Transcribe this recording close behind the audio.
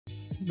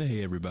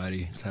Hey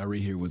everybody, Tyree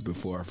here with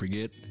Before I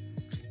Forget,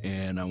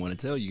 and I want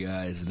to tell you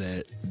guys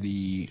that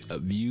the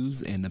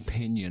views and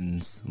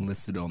opinions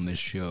listed on this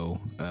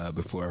show,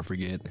 Before I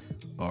Forget,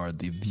 are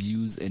the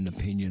views and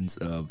opinions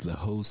of the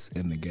hosts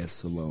and the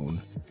guests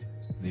alone.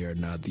 They are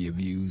not the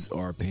views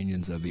or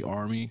opinions of the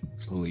Army,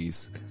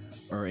 police,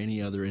 or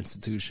any other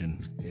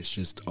institution. It's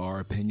just our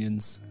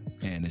opinions,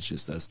 and it's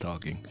just us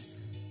talking.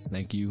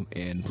 Thank you,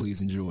 and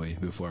please enjoy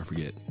Before I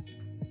Forget.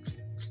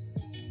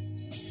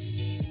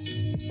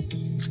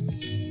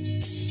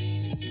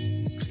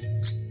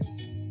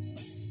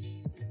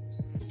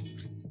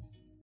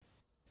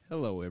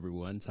 Hello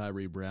everyone,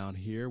 Tyree Brown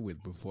here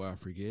with Before I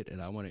Forget,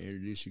 and I want to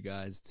introduce you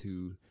guys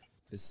to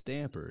the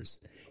Stampers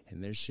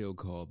and their show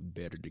called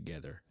Better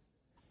Together.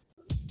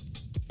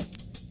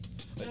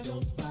 But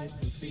don't fight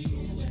the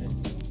feeling.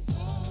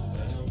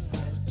 Don't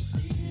fight the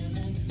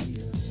feeling.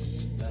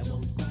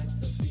 Don't fight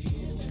the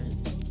feeling.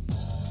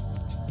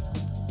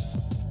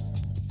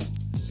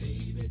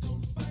 Baby,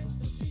 don't fight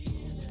the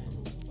feeling.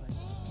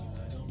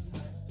 Don't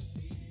fight the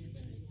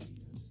feeling.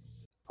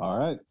 All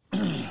right.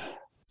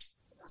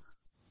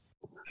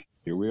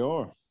 Here we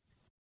are.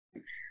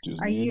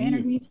 Are you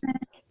introducing,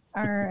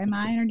 or am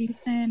I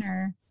introducing,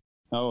 or?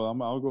 Oh,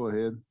 I'll go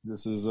ahead.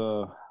 This is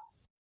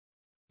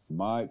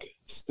Mike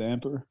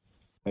Stamper,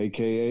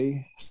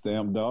 a.k.a.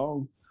 Stamp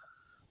Dog,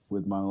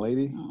 with my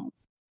lady,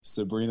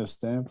 Sabrina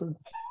Stamper.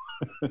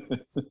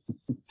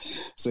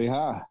 Say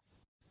hi.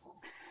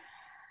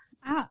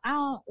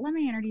 Let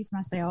me introduce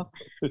myself.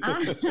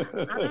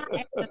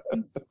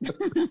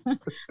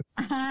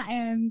 I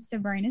am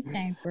Sabrina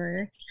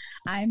Stamper.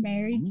 I'm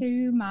married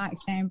to Mike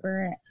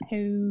Stamper,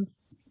 who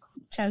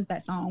chose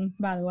that song,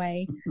 by the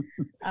way.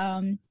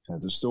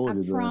 That's a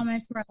story. I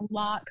promise we're a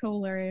lot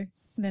cooler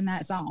than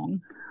that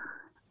song.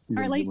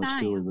 Or at least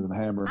I am. Than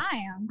Hammer. I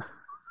am.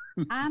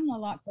 I'm a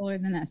lot cooler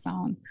than that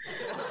song.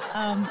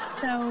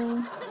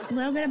 So a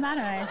little bit about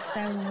us.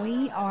 So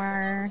we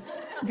are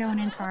going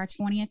into our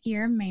 20th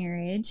year of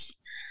marriage.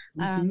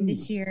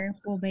 This year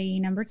will be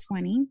number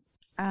 20.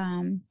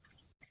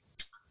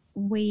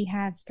 We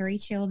have 3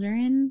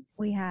 children.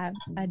 We have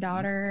a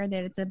daughter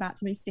that is about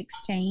to be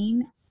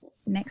 16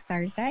 next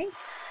Thursday.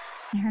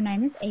 And her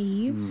name is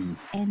Eve.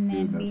 And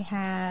then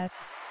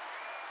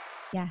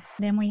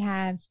we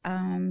have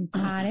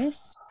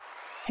Titus,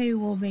 who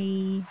will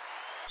be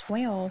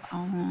 12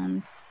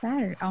 on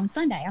Sunday.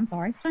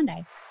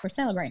 Sunday. We're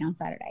celebrating on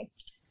Saturday.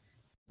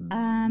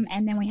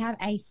 And then we have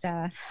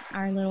Asa,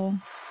 our little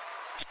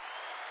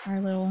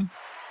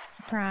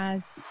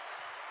surprise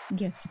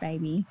gift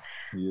baby.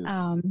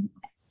 Yes.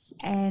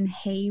 And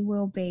he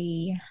will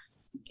be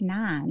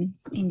 9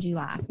 in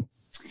July.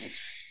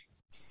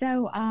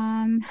 So,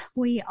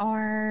 we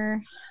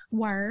are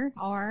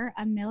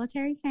a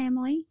military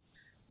family.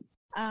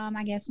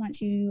 I guess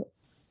once you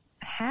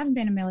have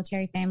been a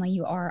military family,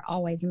 you are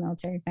always a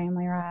military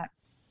family, right?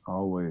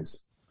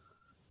 Always.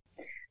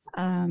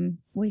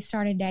 We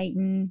started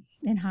dating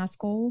in high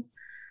school.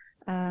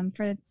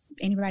 For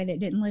anybody that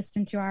didn't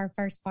listen to our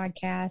first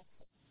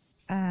podcast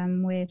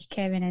with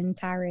Kevin and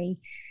Tyree,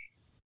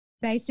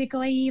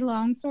 basically,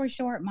 long story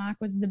short, Mike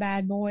was the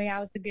bad boy. I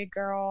was the good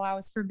girl. I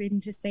was forbidden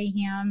to see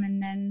him.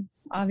 And then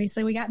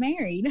obviously we got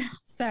married.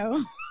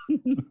 So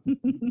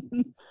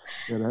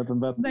it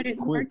happened but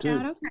it's worked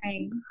out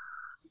okay.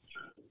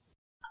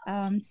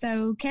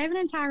 So Kevin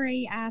and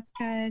Tyree asked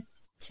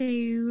us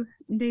to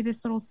do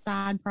this little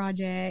side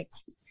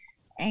project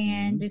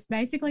and just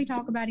basically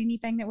talk about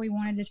anything that we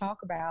wanted to talk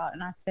about.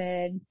 And I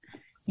said,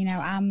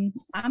 I'm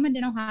a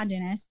dental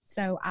hygienist,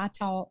 so I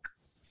talk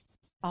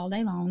all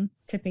day long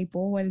to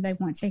people, whether they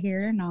want to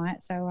hear it or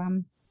not. So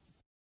I'm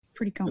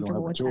pretty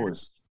comfortable with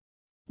that.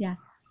 Yeah.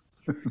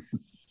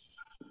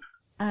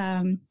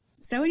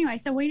 So anyway,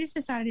 so we just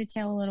decided to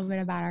tell a little bit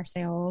about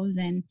ourselves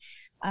and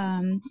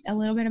a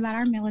little bit about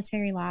our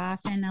military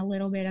life and a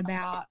little bit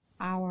about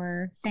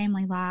our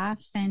family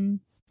life and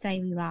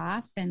daily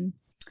life, and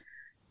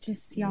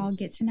just y'all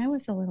get to know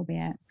us a little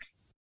bit.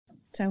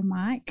 So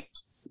Mike,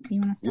 you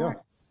want to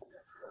start?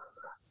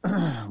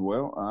 Yeah.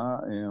 Well,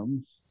 I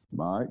am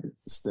Mike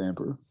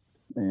Stamper,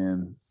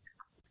 and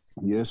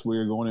yes, we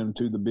are going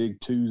into the big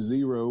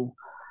 2-0.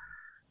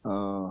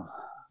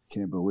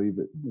 Can't believe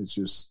it. It's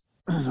just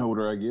the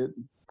older I get,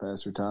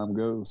 faster time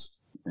goes,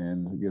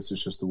 and I guess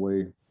it's just the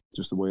way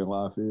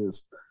life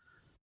is.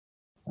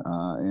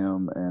 I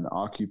am an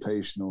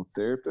occupational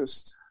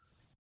therapist.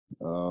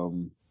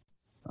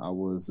 I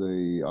was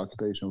a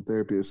occupational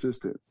therapy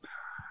assistant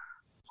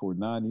for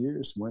 9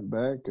 years. Went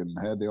back and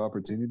had the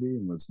opportunity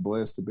and was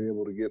blessed to be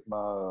able to get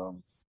my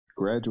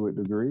graduate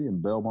degree in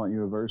Belmont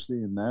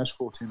University in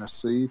Nashville,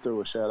 Tennessee.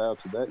 Throw a shout out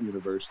to that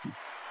university.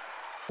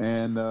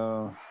 And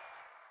I've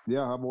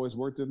always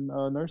worked in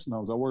nursing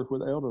homes. I work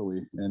with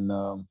elderly and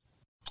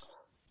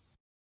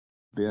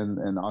been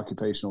an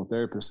occupational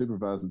therapist,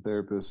 supervising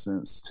therapist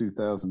since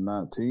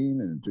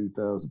 2019, and in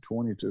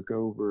 2020 took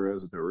over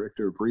as a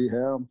director of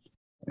rehab.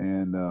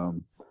 And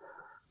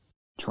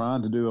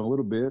trying to do a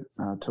little bit.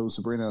 I told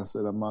Sabrina, I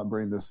said I might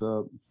bring this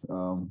up.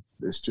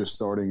 It's just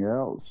starting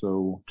out,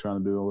 so trying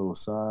to do a little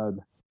side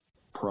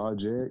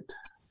project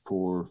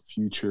for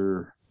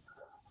future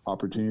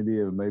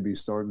opportunity of maybe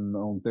starting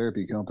our own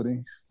therapy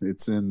company.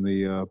 It's in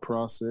the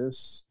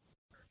process.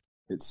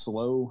 It's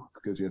slow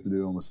because you have to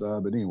do it on the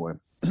side, but anyway.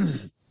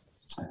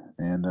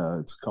 And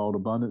it's called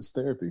Abundance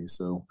Therapy.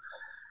 So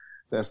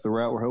that's the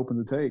route we're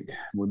hoping to take.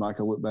 We might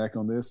can look back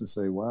on this and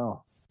say,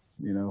 wow,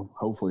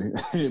 hopefully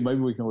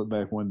maybe we can look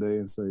back one day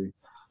and say,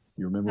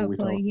 you remember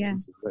hopefully, we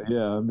talked?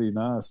 Yeah, it'd be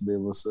nice to be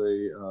able to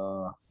say,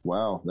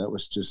 wow, that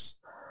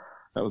was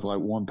like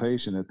one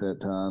patient at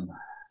that time.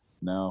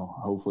 Now,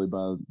 hopefully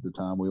by the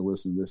time we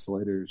listen to this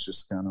later, it's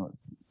just kind of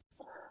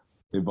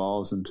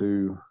evolves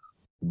into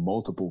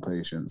multiple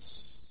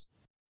patients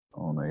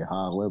on a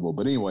high level.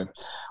 But anyway,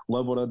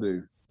 love what I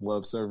do.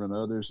 Love serving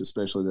others,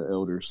 especially the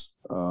elders.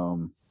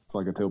 It's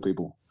like I tell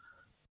people,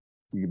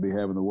 you could be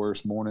having the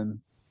worst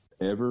morning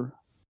ever,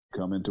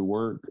 come into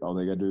work, all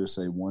they got to do is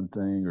say one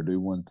thing or do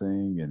one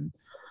thing, and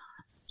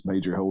it's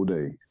made your whole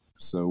day.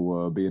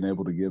 So being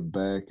able to give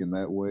back in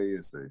that way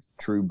is a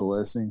true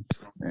blessing,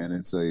 and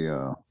it's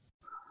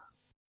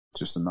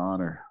just an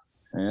honor.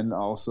 And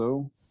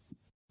also,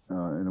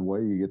 in a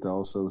way, you get to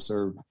also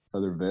serve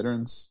other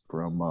veterans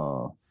from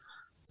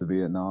the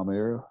Vietnam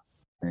era,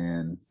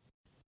 and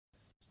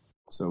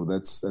so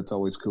that's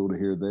always cool to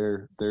hear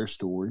their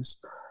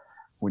stories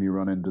when you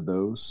run into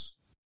those.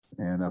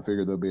 And I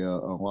figure there'll be a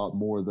lot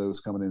more of those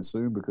coming in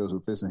soon, because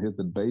we're fixing to hit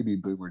the baby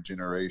boomer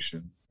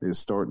generation is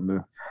starting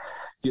to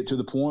get to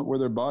the point where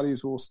their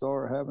bodies will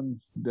start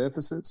having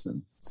deficits.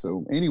 And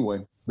so anyway,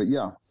 but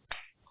yeah,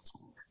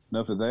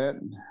 enough of that.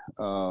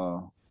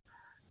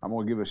 I'm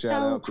going to give a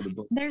shout out to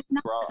the. There's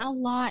not a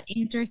lot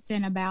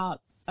interesting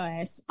about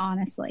us,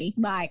 honestly.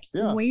 Like,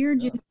 we're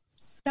just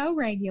so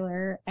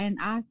regular. And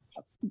I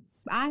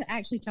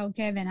actually told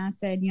Kevin, I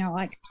said,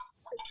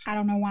 I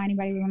don't know why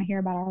anybody would want to hear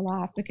about our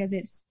life, because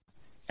it's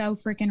so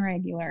freaking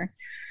regular.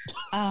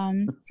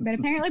 But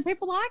apparently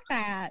people like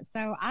that.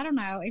 So I don't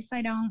know. If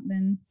they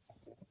don't,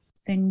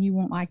 then you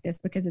won't like this,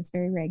 because it's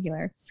very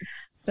regular.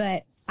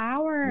 But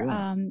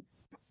our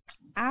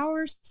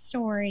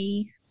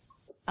story,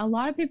 a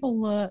lot of people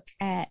look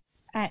at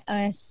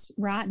us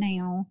right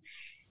now,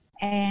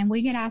 and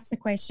we get asked the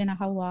question a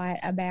whole lot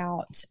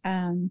about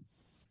kind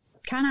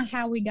of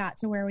how we got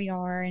to where we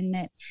are, and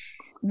that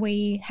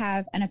we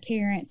have an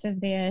appearance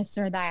of this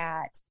or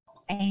that.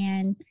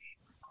 And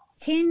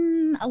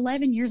 10,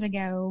 11 years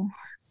ago,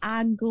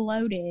 I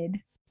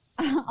gloated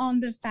on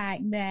the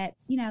fact that,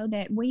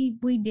 that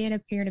we did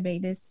appear to be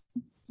this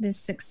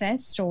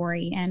success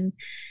story. And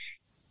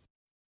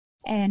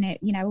it,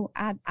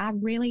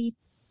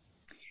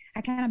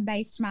 I kind of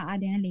based my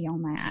identity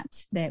on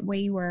that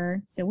we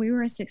were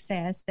a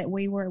success, that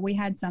we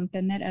had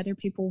something that other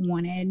people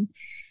wanted.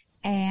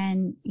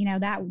 And,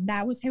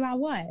 that was who I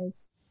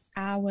was.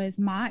 I was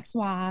Mike's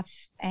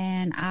wife,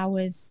 and I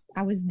was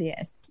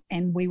this,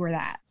 and we were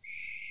that.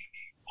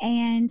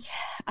 And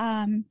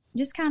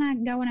just kind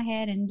of going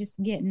ahead and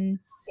just getting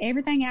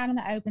everything out in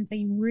the open, so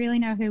you really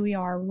know who we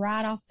are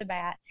right off the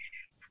bat.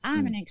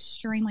 I'm an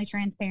extremely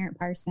transparent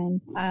person.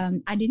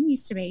 I didn't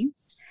used to be.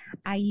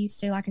 I used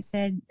to, like I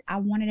said, I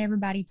wanted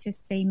everybody to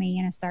see me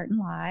in a certain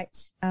light,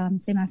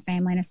 see my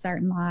family in a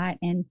certain light,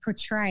 and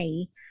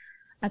portray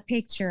a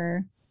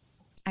picture,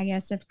 I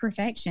guess, of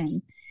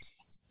perfection.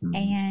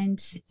 And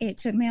it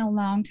took me a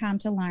long time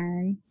to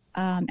learn,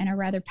 in a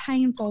rather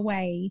painful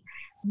way,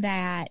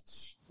 that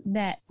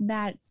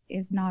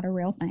is not a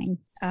real thing.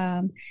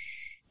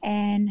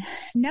 And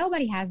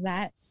nobody has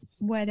that,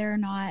 whether or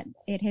not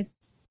it has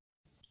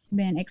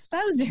been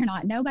exposed or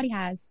not. Nobody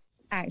has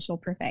actual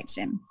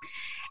perfection.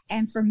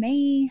 And for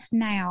me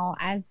now,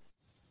 as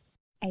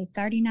a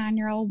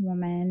 39-year-old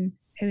woman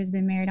who has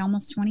been married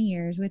almost 20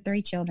 years with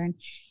 3 children,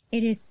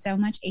 it is so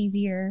much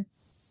easier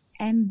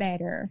and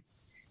better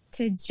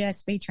to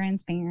just be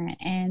transparent.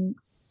 And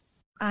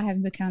I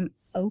have become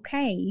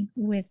okay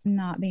with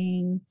not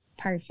being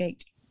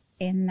perfect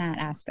in that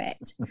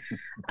aspect.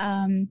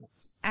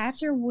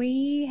 After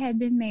we had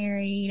been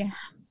married,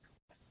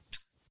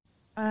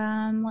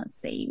 let's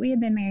see, we had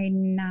been married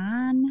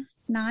nine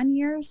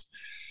years.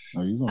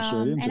 Oh, you're going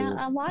straight into it.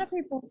 A lot of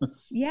people,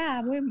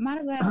 we might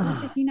as well,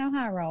 let's just, how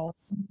I roll.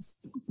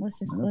 Let's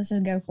just go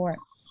for it.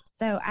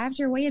 So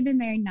after we had been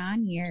married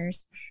 9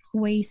 years,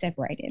 we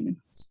separated.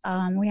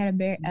 We had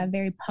a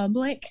very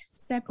public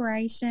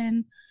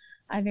separation,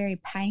 a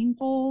very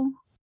painful,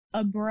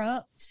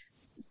 abrupt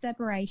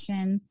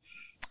separation,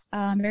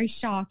 very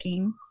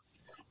shocking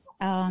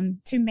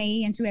to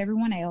me and to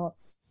everyone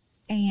else.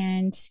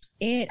 And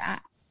it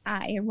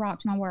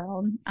rocked my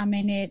world. I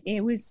mean,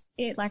 it was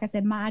like I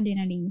said, my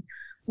identity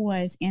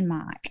was in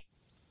Mike.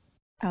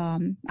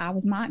 I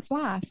was Mike's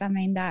wife. I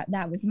mean,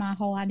 that was my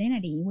whole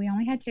identity. We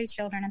only had 2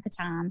 children at the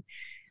time.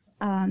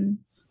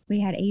 We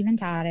had Eve and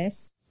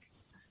Titus,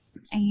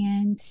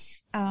 and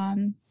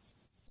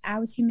I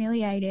was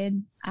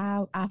humiliated.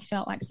 I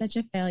felt like such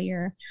a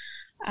failure.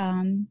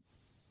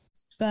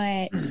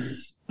 But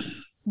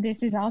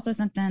this is also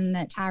something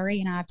that Tyree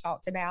and I have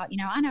talked about. You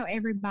know, I know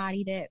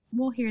everybody that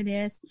will hear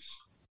this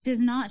does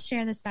not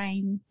share the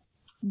same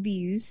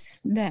views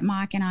that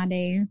Mike and I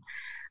do.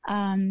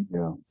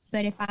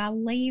 But if I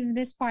leave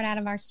this part out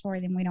of our story,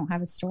 then we don't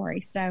have a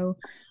story. So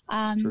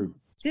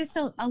just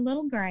a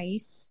little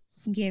grace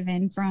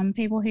given from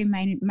people who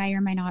may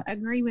or may not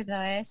agree with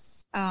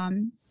us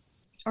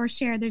or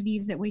share the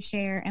views that we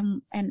share.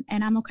 And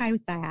I'm okay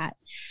with that.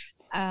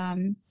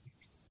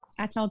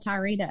 I told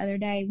Tyree the other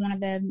day, one of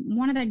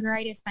the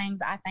greatest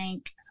things I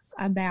think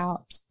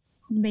about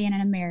being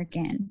an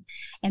American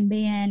and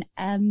being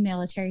a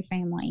military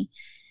family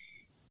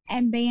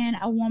and being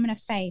a woman of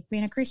faith,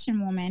 being a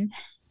Christian woman,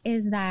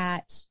 is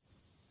that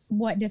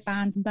what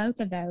defines both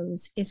of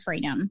those is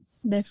freedom.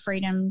 The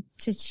freedom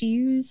to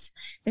choose,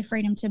 the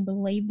freedom to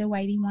believe the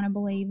way you want to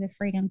believe, the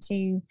freedom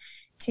to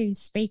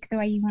speak the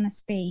way you want to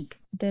speak,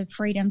 the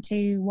freedom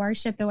to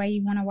worship the way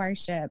you want to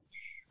worship.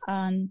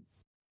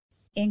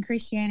 In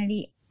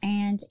Christianity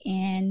and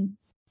in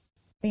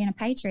being a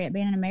patriot,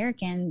 being an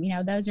American, you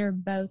know, those are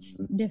both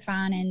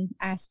defining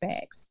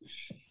aspects.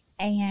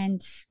 And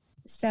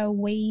so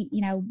we,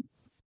 you know,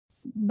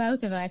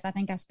 both of us, I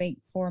think I speak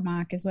for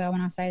Mike as well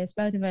when I say this,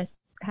 both of us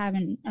have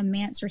an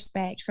immense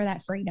respect for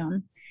that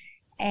freedom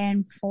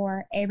and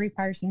for every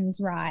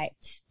person's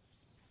right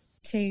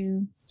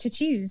to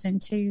choose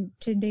and to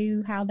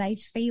do how they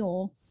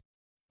feel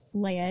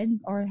led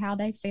or how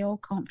they feel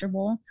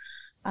comfortable.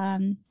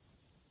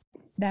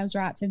 Those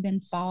rights have been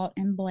fought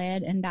and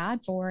bled and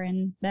died for,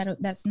 and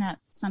that's not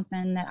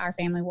something that our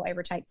family will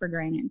ever take for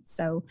granted.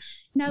 So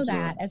know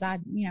that as I,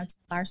 you know,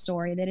 tell our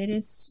story, that it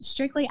is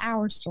strictly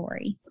our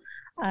story.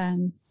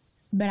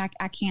 But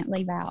I can't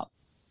leave out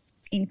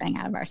anything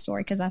out of our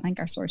story because I think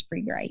our story is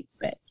pretty great.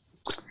 But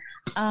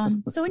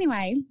so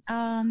anyway,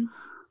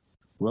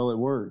 well, it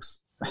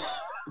works.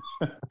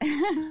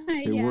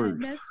 It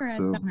works. That's for us.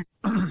 So,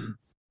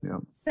 yeah.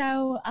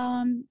 So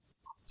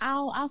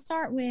I'll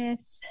start with.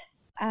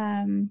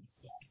 You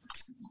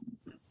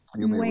want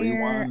me to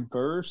rewind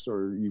first, or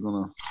are you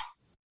gonna?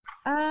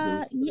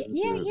 Yeah.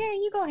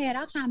 You go ahead.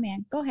 I'll chime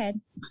in. Go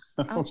ahead.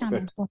 I'll chime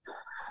in.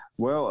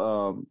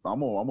 Well, I'm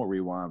gonna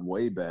rewind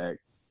way back.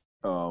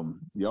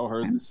 Y'all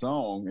heard the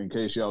song. In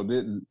case y'all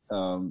didn't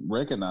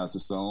recognize the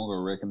song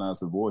or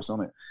recognize the voice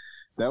on it,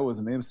 that was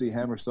an MC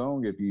Hammer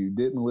song. If you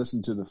didn't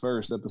listen to the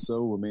first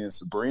episode with me and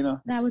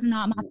Sabrina, that was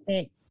not my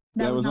pick.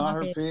 That was not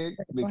her pick.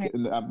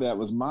 That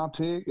was my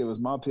pick. It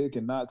was my pick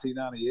in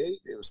 1998.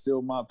 It was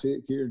still my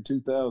pick here in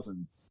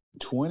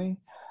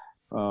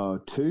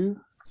 2022.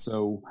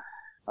 So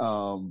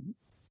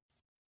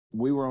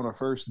we were on our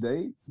first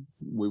date.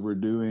 We were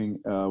doing,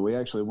 we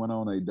actually went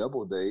on a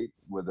double date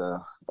with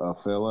a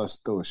fella. Let's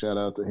throw a shout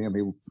out to him.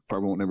 He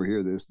probably won't never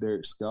hear this,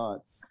 Derek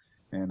Scott.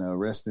 And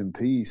rest in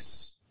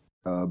peace,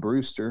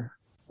 Brewster.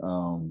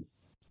 What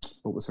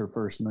was her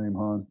first name,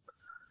 hon?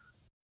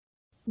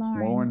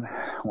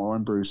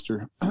 Lauren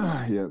Brewster.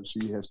 Yeah,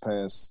 she has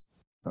passed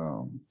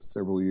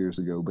several years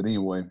ago. But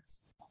anyway,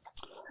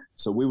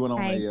 so we went on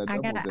a double date. I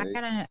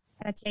gotta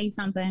tell you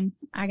something.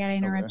 I gotta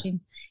interrupt you.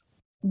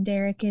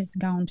 Derek is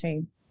gone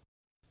too.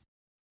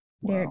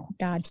 Derek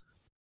died.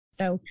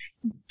 So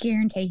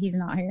guarantee he's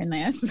not hearing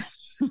this.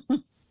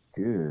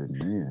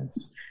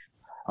 Goodness.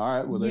 All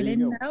right. Well, there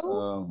you go.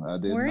 Know? I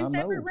did We're not in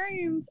separate know.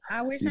 rooms.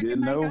 I wish I could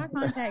make eye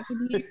contact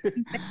with you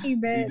and say,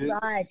 but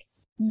like,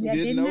 you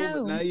didn't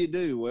know, but now you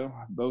do.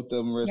 Well, both of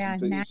them rest in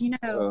peace. Now you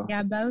know.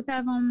 Both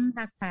of them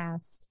have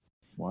passed.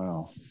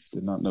 Wow.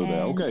 Did not know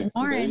that. Okay. Lauren,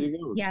 well, there you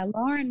go. Yeah,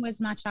 Lauren was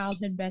my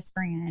childhood best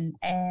friend,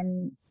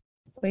 and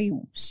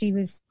she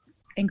was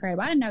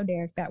incredible. I didn't know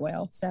Derek that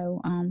well,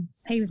 so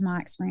he was my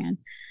ex-friend.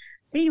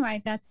 But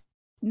anyway, that's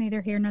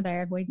neither here nor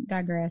there. We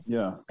digress.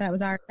 Yeah. That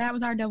was our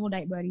double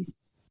date buddies.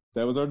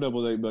 That was our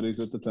double date buddies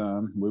at the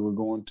time. We were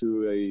going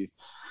to a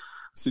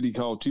city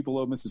called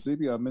Tupelo,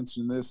 Mississippi. I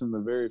mentioned this in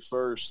the very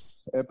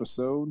first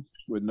episode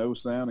with No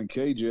Sound and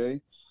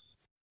KJ.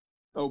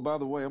 Oh, by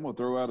the way, I'm going to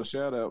throw out a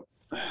shout out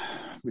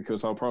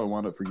because I'll probably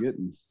wind up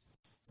forgetting.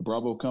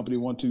 Bravo Company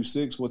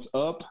 126, what's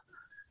up?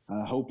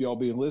 I hope y'all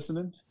be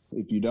listening.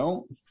 If you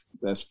don't,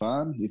 that's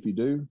fine. If you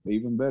do,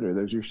 even better.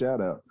 There's your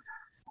shout out.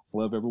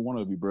 Love every one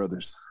of you,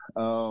 brothers.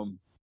 But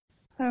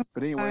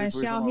anyway,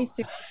 y'all, he's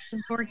still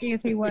as dorky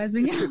as he was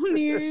when y'all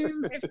knew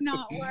him, if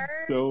not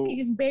worse. So,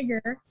 he's just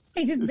bigger.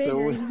 He's just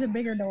bigger. He's just a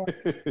bigger dork.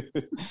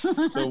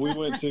 So we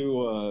went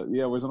to,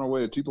 we was on our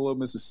way to Tupelo,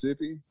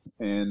 Mississippi,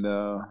 and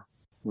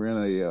we're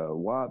in a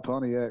white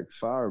Pontiac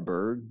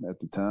Firebird at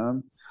the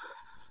time.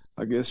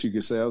 I guess you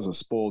could say I was a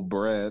spoiled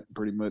brat.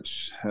 Pretty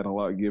much had a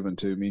lot given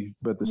to me,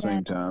 but at the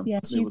same time,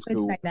 yes, you could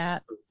say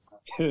that.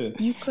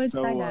 You could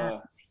say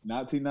that.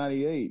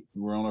 1998,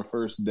 we're on our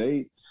first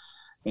date,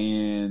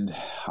 and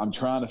I'm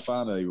trying to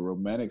find a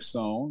romantic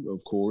song,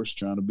 of course,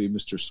 trying to be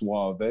Mr.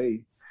 Suave,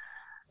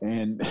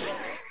 and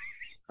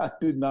I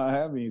did not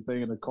have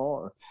anything in the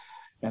car.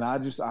 And I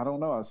don't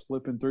know. I was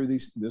flipping through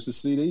these. This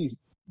is CD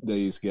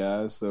days,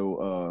 guys.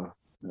 So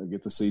I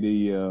get the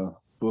CD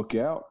book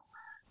out,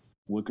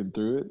 looking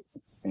through it,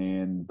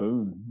 and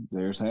boom,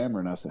 there's Hammer.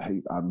 And I said,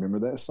 hey, I remember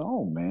that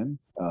song, man.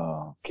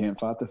 Can't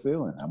Fight the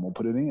Feeling. I'm going to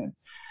put it in.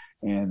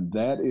 And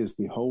that is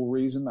the whole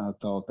reason I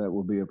thought that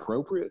would be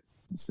appropriate,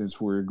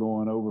 since we're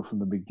going over from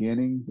the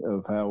beginning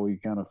of how we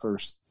kind of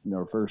first,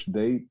 our first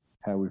date,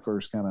 how we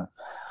first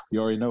you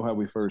already know how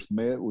we first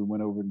met. We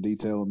went over in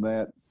detail on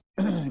that.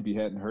 If you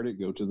hadn't heard it,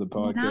 go to the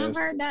podcast. When I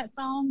heard that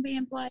song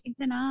being played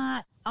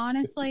tonight,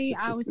 honestly,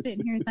 I was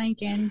sitting here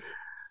thinking,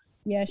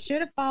 yeah, should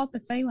have fought the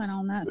feeling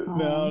on that song.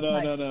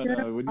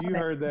 No. When you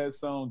heard that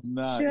song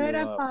tonight, should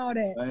have fought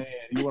it. Man,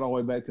 you went all the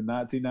way back to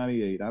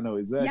 1998. I know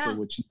exactly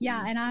what you.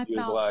 Yeah, and I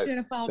thought should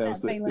have fought that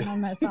feeling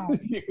on that song.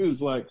 It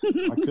was like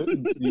I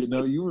couldn't.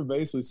 You were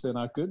basically saying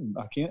I couldn't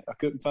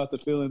fight the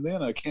feeling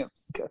then. I can't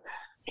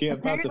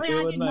fight the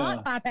feeling now. I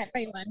did not fight that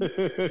feeling.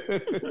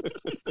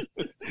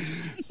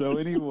 So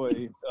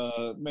anyway,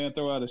 man,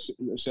 throw out a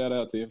shout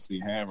out to MC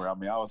Hammer. I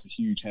mean, I was a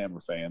huge Hammer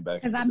fan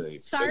back in the day. Because I'm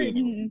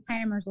certain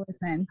Hammer's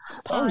listening.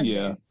 Oh,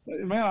 yeah.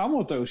 Man, I'm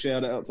going to throw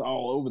shout outs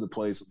all over the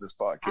place with this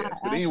podcast.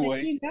 But anyway.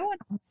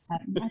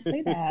 I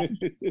see that.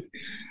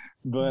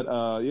 But,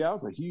 yeah, I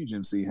was a huge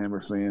MC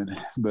Hammer fan,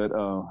 but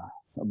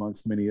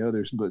amongst many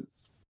others. But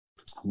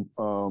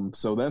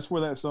so that's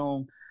where that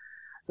song,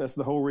 that's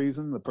the whole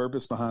reason, the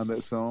purpose behind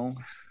that song.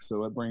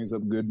 So that brings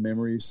up good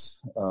memories,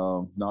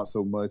 not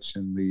so much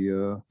in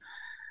the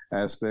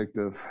man,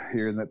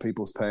 hearing that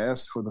people's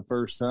past for the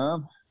first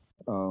time.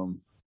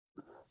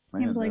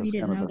 Man, that's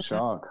kind of a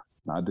shock.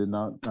 I did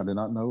not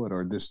know it,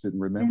 or just didn't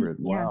remember it.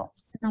 Wow.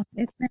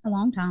 It's been a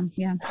long time.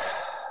 Yeah.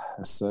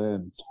 That's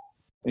sad.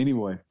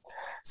 Anyway,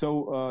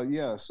 so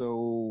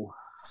so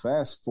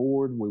fast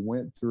forward, we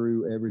went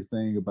through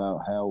everything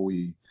about how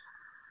we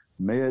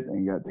met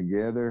and got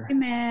together. We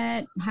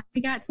met, how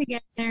we got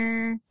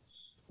together.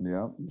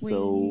 Yeah.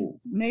 We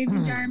moved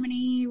to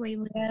Germany. We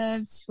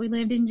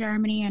lived in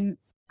Germany, and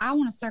I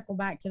want to circle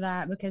back to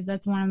that because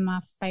that's one of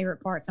my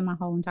favorite parts of my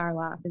whole entire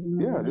life.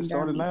 Just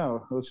start it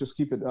now. Let's just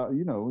keep it. You're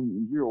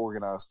an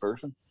organized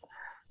person,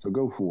 so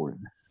go for it.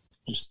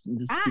 Just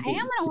I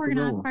am an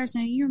organized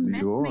person. You're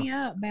messing me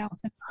up,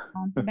 bouncing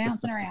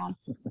around.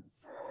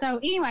 So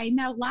anyway,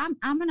 no,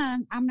 I'm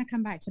gonna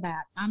come back to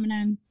that. I'm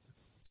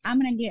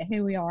gonna get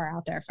who we are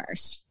out there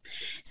first.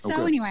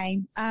 So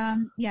anyway,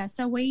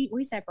 so we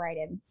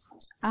separated.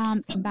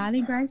 By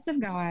the grace of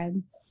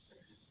God,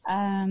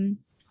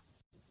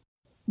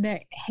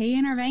 that He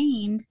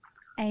intervened,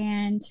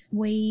 and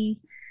we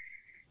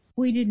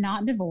did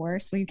not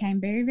divorce. We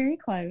came very, very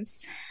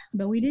close,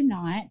 but we did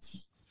not.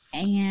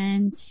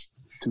 And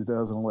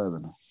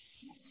 2011,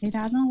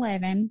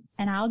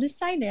 and I'll just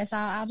say this.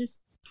 I'll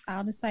just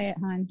say it,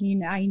 hon. You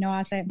know,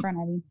 I say it in front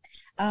of you.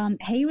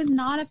 He was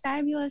not a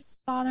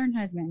fabulous father and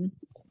husband.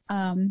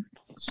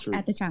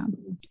 At the time,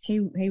 he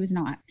was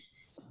not.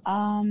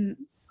 No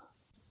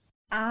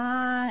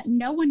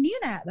one knew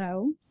that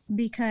though,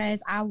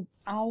 because I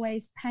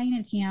always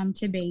painted him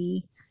to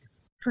be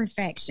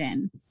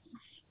perfection.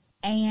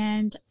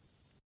 And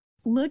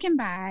looking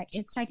back,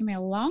 it's taken me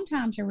a long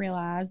time to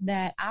realize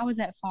that I was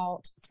at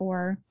fault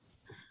for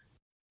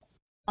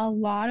a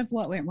lot of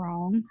what went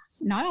wrong.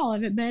 Not all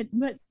of it,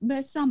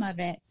 but some of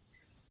it.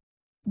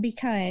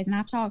 Because, and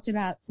I've talked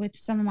about with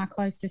some of my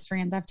closest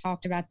friends, I've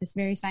talked about this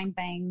very same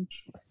thing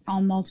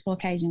on multiple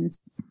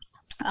occasions.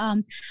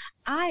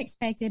 I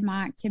expected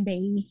Mike to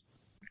be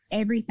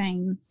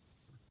everything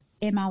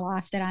in my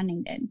life that I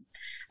needed.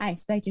 I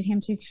expected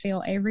him to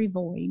fill every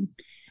void.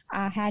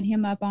 I had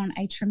him up on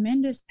a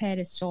tremendous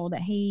pedestal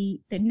that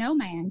no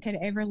man could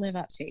ever live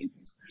up to.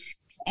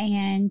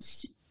 And,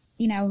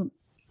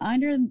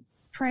 under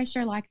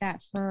pressure like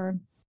that for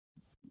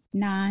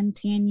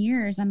 9-10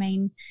 years, I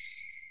mean,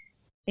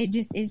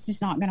 it's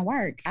just not going to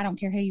work. I don't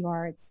care who you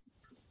are.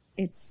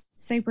 It's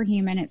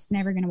superhuman. It's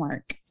never going to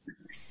work.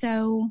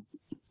 So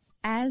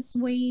as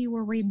we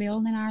were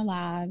rebuilding our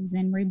lives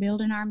and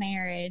rebuilding our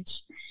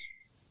marriage,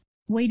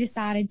 we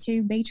decided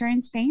to be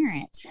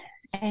transparent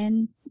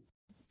and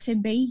to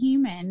be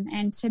human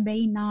and to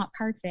be not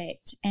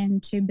perfect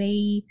and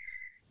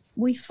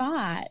we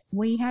fight.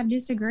 We have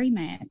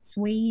disagreements.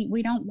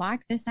 We don't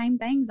like the same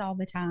things all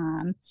the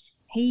time.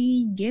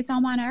 He gets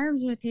on my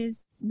nerves with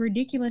his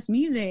ridiculous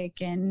music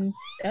and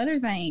other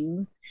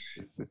things.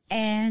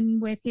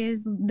 And with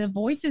the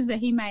voices that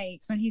he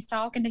makes when he's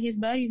talking to his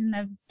buddies, and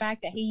the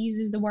fact that he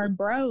uses the word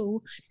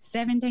bro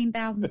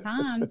 17,000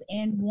 times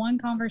in one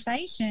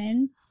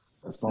conversation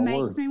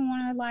makes me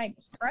want to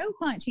throw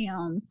punch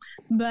him.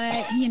 But,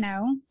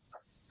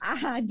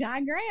 I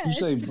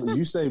digress.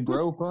 You say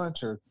bro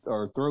punch or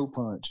throat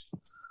punch?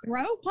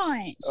 Bro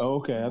punch. Oh,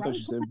 okay. I thought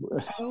you said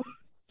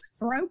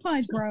bro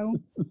punch, bro.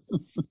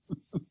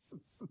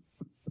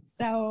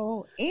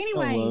 So,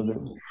 anyways,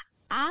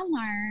 I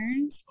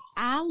learned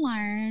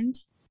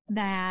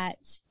that,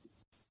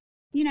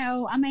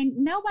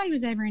 nobody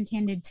was ever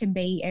intended to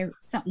be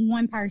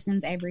one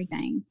person's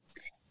everything,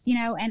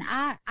 and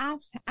I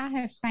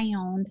have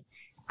found,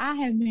 I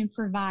have been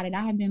provided,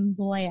 I have been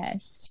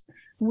blessed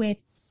with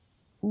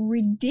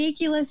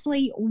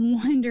ridiculously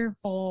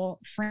wonderful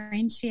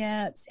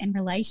friendships and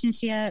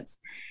relationships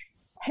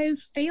who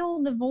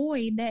fill the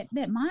void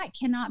that Mike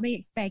cannot be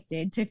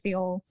expected to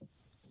fill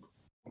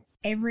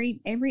every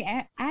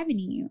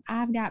avenue.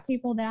 I've got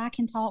people that I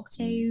can talk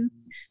to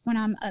when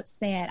I'm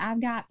upset.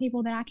 I've got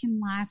people that I can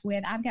laugh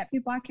with. I've got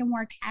people I can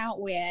work out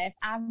with.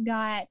 I've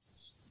got,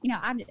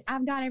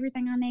 I've got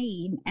everything I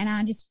need. And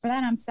I just, for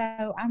that, I'm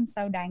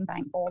so dang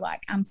thankful.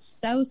 Like, I'm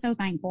so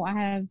thankful. I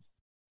have,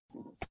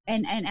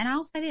 and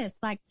I'll say this,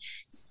 like,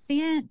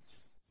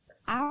 since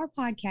our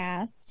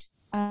podcast,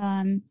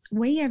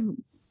 we have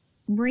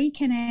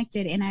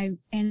reconnected in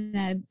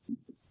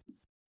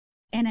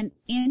an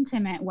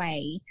intimate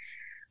way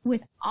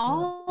with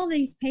all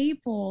these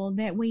people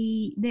that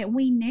we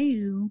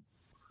knew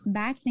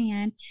back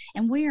then,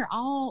 and we are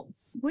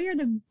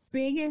the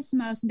biggest,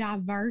 most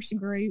diverse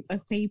group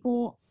of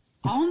people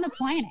on the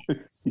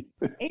planet.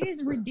 It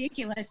is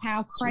ridiculous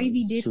how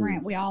crazy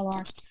different we all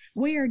are.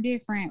 We are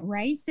different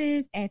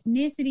races,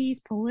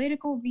 ethnicities,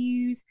 political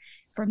views,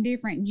 from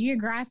different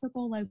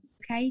geographical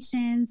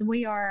locations.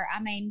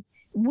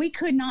 We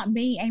could not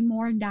be a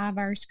more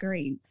diverse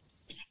group.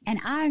 And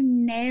I've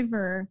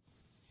never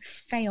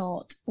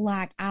felt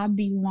like I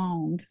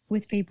belonged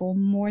with people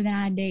more than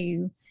I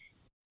do.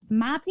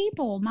 My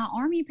people, my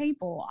Army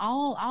people,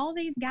 all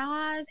these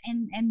guys,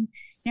 and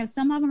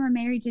some of them are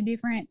married to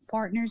different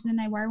partners than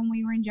they were when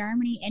we were in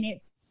Germany, and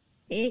it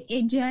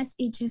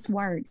just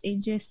works. It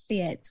just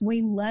fits.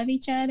 We love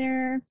each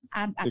other.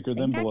 I think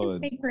I can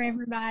speak for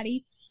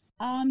everybody.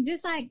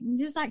 Just like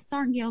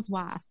Sergeant Gill's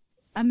wife,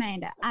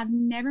 Amanda. I've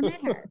never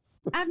met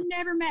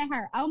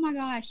her. Oh my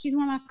gosh, she's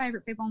one of my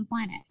favorite people on the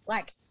planet.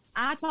 Like,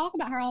 I talk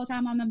about her all the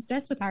time. I'm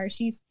obsessed with her.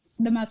 She's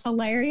the most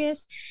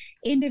hilarious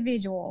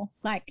individual.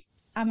 Like,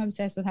 I'm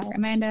obsessed with her.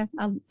 Amanda,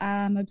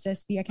 I'm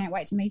obsessed with you. I can't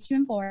wait to meet you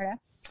in Florida.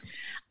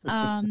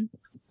 I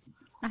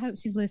hope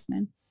she's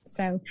listening.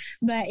 So,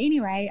 but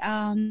anyway,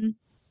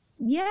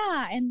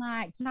 yeah, and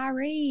like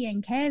Tyree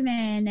and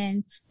Kevin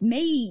and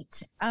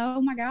Meat.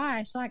 Oh my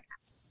gosh, like,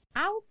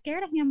 I was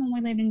scared of him when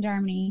we lived in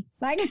Germany.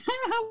 Like,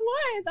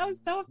 I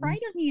was so afraid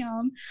of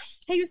him.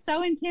 He was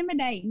so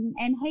intimidating,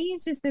 and he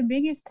is just the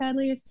biggest,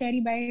 cuddliest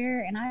teddy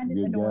bear, and I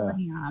just adore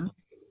him.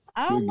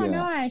 Oh my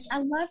gosh, I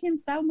love him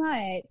so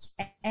much.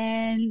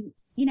 And,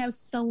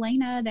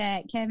 Selena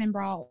that Kevin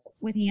brought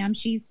with him,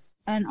 she's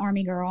an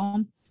Army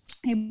girl.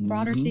 He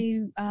brought her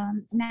to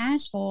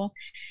Nashville,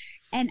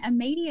 and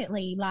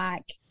immediately,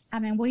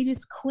 we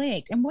just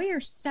clicked, and we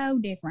are so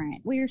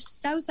different. We are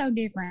so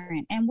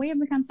different, and we have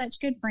become such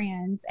good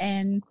friends.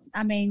 And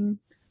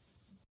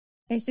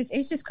it's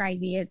just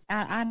crazy.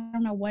 I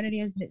don't know what it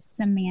is that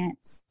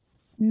cements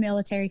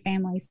military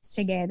families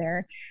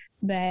together,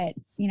 but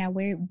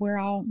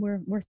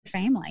we're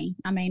family.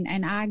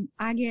 And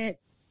I get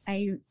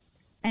an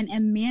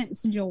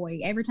immense joy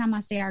every time I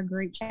see our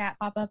group chat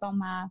pop up on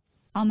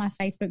my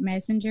Facebook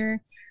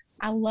Messenger.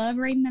 I love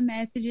reading the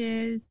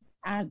messages.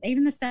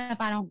 Even the stuff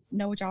I don't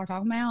know what y'all are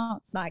talking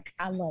about. Like,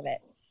 I love it.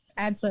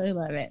 Absolutely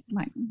love it.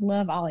 Like,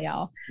 love all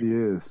y'all.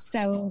 Yes.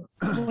 So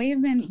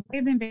we've been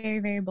very,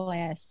 very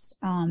blessed.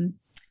 And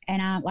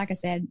like I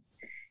said,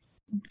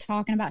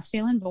 talking about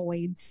filling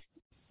voids,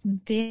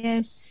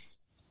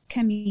 this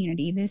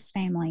community, this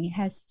family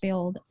has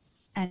filled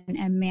an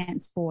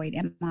immense void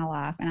in my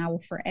life, and I will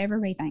forever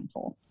be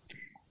thankful.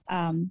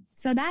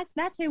 So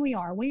that's who we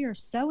are. We are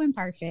so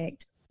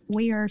imperfect.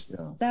 We are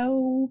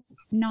so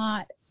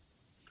not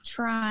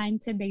trying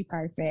to be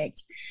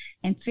perfect,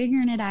 and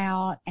figuring it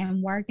out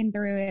and working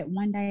through it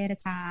one day at a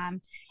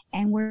time.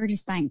 And we're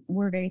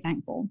very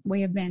thankful.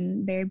 We have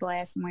been very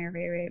blessed, and we are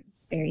very,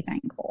 very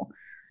thankful.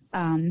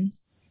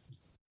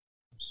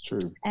 It's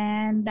true.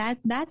 And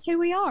that's who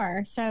we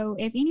are. So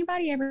if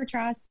anybody ever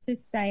tries to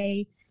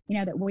say,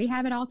 that we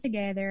have it all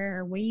together,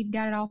 or we've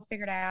got it all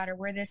figured out, or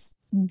we're this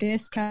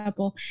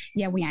couple,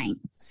 yeah, we ain't.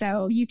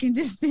 So you can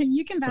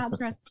vouch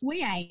for us.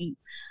 We ain't,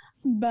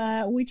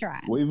 but we try.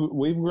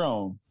 We've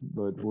grown,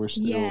 but we're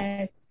still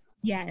yes.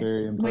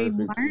 very imperfect.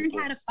 We've learned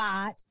how to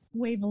fight.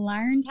 We've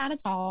learned how to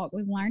talk.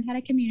 We've learned how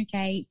to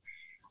communicate,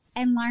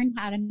 and learned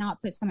how to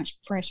not put so much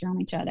pressure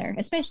on each other,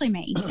 especially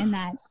me in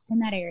that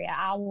area.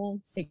 I will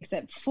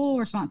accept full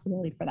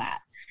responsibility for that.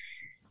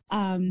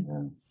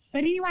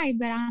 But anyway,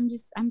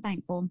 I'm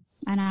thankful.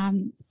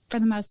 And for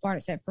the most part,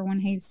 except for when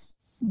he's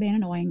been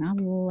annoying, I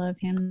love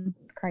him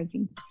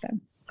crazy. So,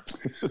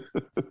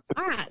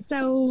 all right.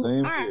 So,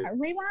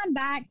 rewind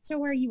back to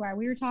where you were.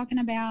 We were talking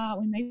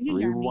about, we moved to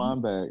Germany.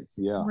 Rewind back.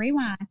 Yeah.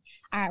 Rewind.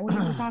 All right. We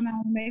were talking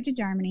about when we moved to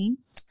Germany,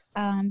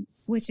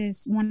 which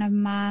is one of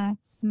my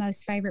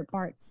most favorite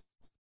parts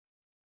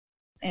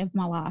of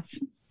my life.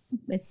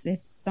 It's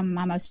some of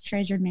my most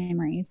treasured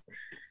memories.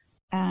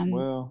 I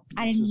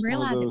didn't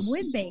realize it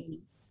would be.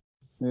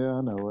 Yeah,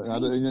 I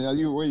know.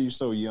 You're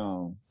so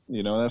young.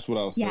 That's what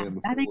I was saying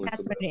before. I think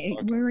that's what it is.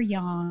 We were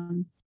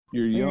young.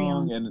 You're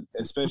young, and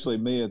especially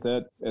me at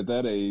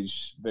that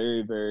age,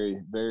 very,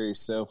 very, very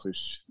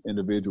selfish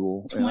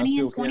individual. 20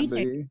 and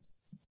 22.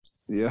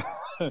 Yeah,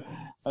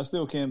 I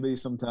still can be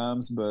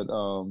sometimes, but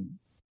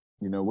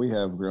we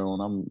have grown.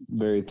 I'm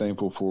very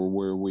thankful for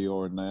where we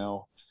are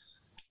now.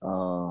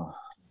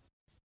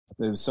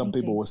 Some Me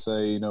people too. will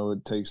say,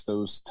 it takes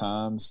those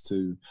times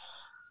to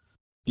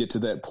get to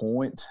that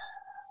point,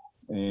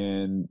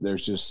 and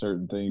there's just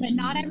certain things. But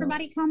not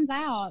everybody comes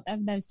out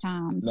of those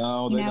times.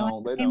 No, they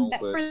don't. They don't.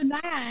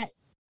 But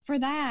For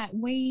that,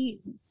 we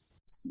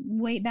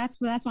that's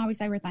why we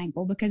say we're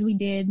thankful, because we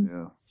did.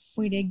 Yeah.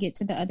 We did get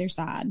to the other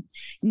side.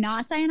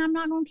 Not saying I'm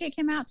not going to kick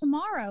him out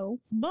tomorrow,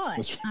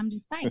 but I'm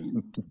just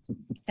saying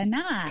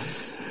tonight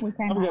we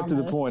came. We're at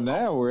the point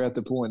now. We're at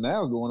the point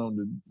now going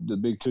on the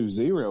big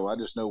 2-0. I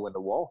just know when to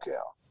walk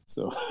out.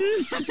 So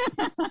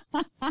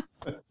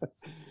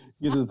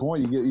get to the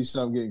point you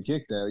stop getting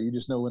kicked out. You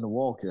just know when to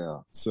walk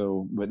out.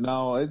 So, but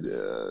no, it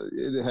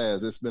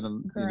has. It's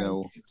been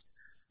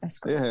That's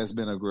great. It has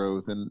been a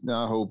growth, and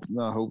I hope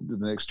the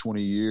next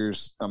 20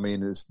 years. I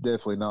mean, it's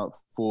definitely not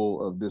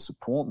full of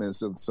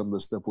disappointments of some of the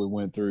stuff we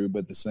went through,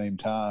 but at the same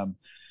time,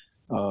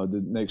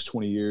 the next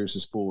 20 years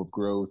is full of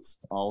growth.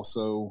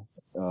 Also,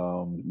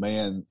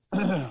 man,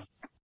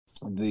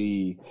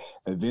 the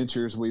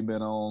adventures we've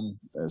been on,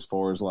 as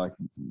far as like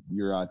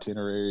your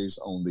itineraries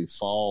on the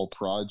fall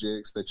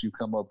projects that you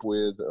come up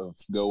with of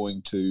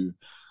going to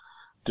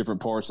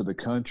different parts of the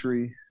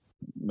country.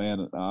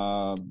 Man,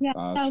 I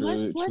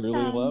truly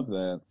love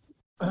that.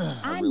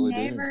 I really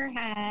never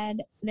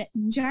had that.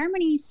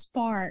 Germany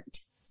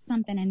sparked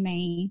something in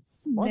me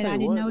that I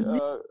didn't know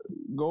existed.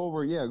 Go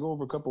over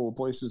a couple of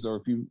places,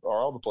 or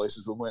all the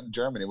places we went in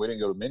Germany. We didn't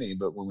go to many,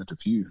 but we went to a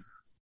few.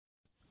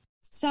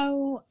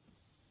 So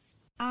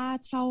I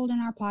told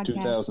in our podcast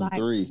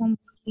 2003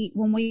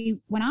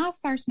 when I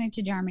first moved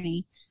to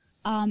Germany,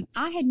 I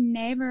had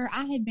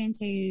been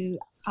to,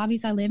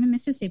 obviously I live in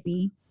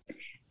Mississippi.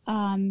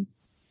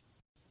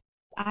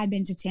 I'd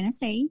been to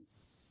Tennessee,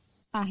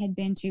 I had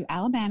been to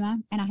Alabama,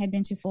 and I had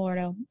been to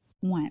Florida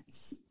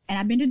once. And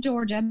I've been to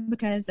Georgia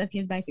because of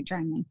his basic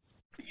training.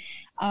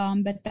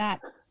 But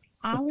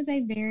I was a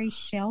very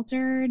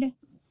sheltered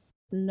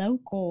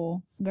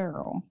local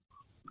girl.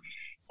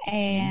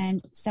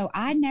 And so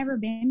I'd never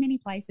been many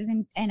places,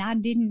 and I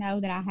didn't know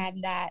that I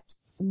had that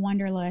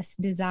wanderlust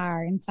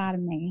desire inside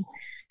of me.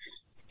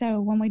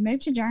 So when we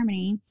moved to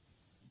Germany,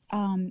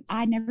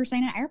 I'd never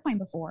seen an airplane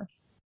before.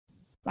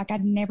 Like,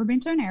 I'd never been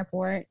to an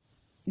airport,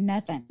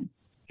 nothing.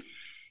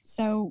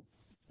 So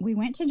we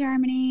went to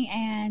Germany,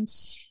 and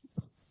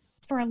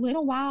for a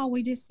little while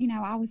we just,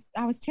 I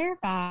was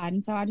terrified.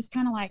 And so I just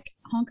kind of like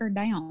hunkered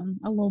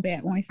down a little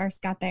bit when we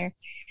first got there.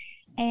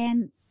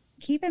 And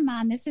keep in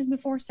mind, this is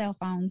before cell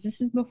phones. This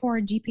is before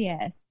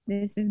GPS.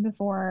 This is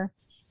before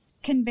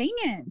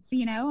convenience,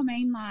 I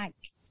mean, like,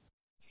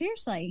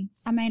 seriously.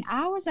 I mean,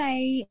 I was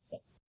a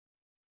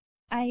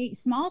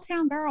small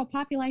town girl,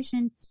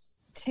 population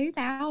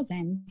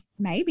 2,000,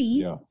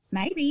 maybe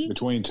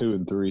between 2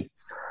 and 3.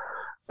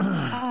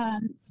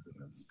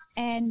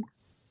 And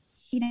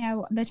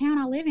the town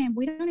I live in,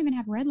 we don't even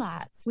have red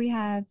lights. We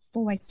have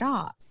 4-way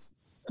stops.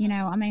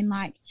 I mean,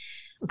 like,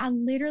 I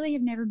literally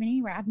have never been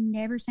anywhere. I've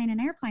never seen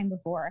an airplane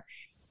before.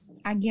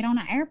 I get on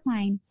an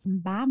airplane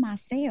by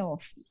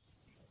myself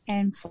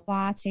and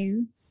fly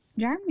to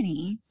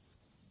Germany.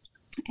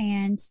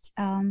 And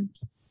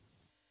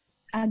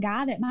a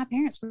guy that my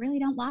parents really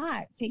don't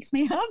like picks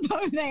me up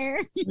over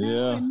there.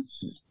 I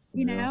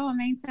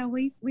mean, so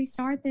we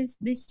start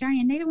this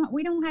journey, and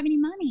we don't have any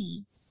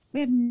money.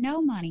 We have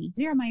no money,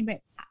 zero money. But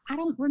I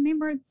don't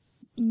remember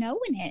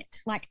knowing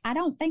it. Like, I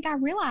don't think I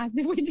realized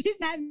that we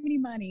didn't have any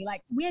money.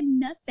 Like, we had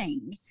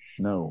nothing.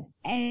 No.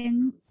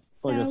 And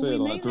so, like I said,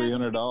 like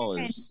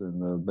 $300 in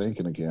the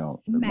banking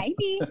account.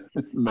 Maybe.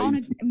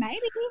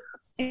 Maybe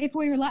if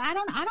we were like, I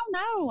don't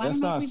know.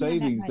 That's not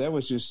savings. That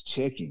was just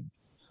checking.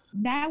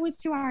 That was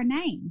to our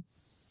name.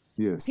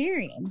 Yes.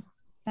 Period.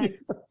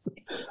 Like,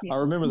 I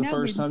remember the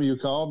first time you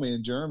called me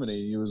in Germany,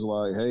 you was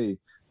like, hey,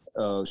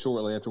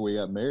 shortly after we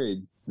got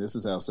married, this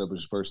is how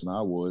selfish a person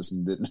I was,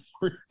 and didn't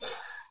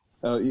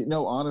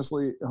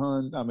honestly,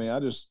 hon, I mean, I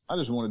just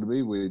wanted to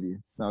be with you.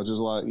 I was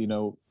just like,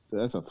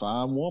 that's a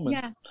fine woman.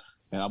 Yeah.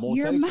 And I'm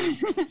gonna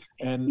take it.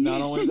 And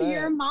not only that,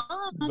 your mom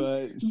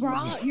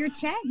brought your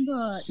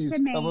checkbook to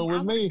me. Coming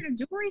with me. Went to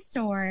a jewelry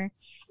store,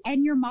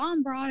 and your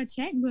mom brought a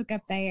checkbook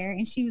up there,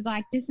 and she was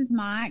like, "This is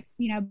Mike's,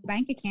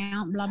 bank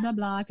account, blah blah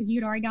blah," because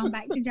you'd already gone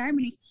back to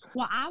Germany.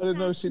 Well, I was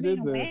asked to be in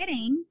a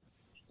wedding.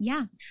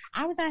 Yeah,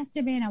 I was asked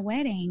to be in a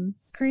wedding.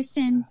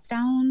 Kristen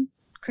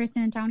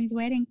and Tony's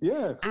wedding.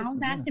 Yeah, I was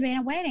asked to be in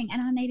a wedding,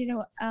 and I needed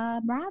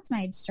a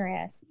bridesmaid's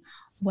dress.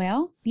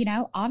 Well,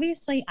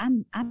 obviously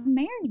I'm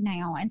married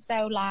now. And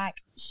so, like,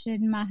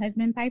 shouldn't my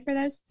husband pay for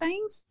those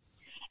things?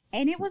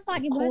 And it was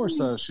like, of course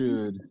I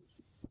should.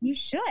 You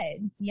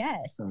should.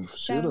 Yes.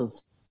 Should have.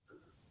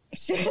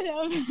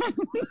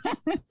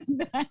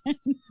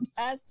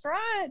 That's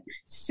right.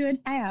 Should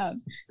have.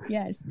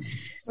 Yes.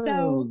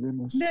 So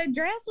the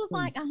dress was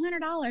like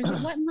 $100. It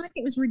wasn't like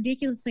it was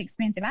ridiculously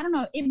expensive. I don't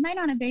know. It may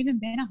not have even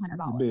been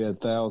 $100. It'd be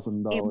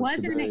 $1,000. It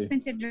wasn't an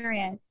expensive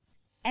dress.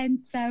 And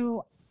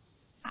so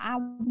I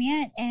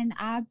went and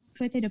I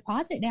put the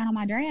deposit down on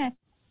my dress,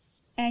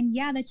 and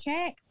the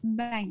check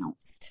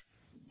bounced.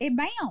 It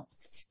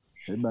bounced.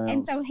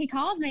 And so he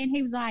calls me and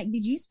he was like,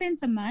 "Did you spend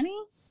some money?"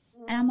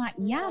 And I'm like,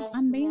 yeah,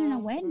 I'm being in a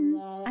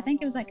wedding. I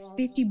think it was like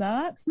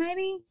 $50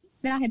 maybe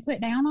that I had put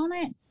down on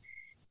it. And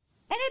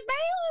it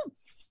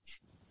bounced.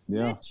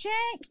 Yeah. The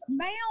check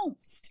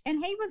bounced.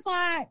 And he was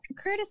like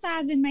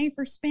criticizing me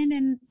for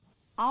spending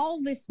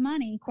all this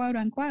money, quote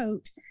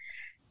unquote.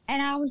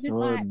 And I was just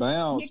like, it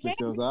bounced you can't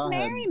because just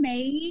marry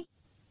me.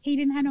 He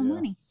didn't have no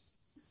money.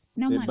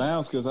 No money. It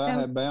bounced because I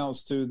had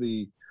bounced to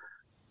the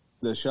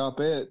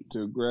shopette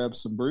to grab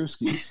some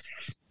brewskis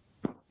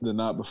the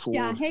night before.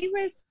 Yeah,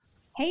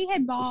 he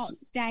had bought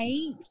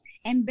steak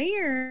and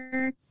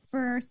beer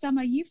for some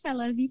of you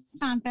fellas, you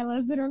fine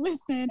fellas that are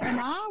listening, and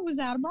I was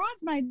out of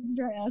bridesmaid's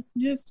dress,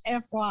 just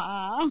FYI.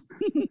 I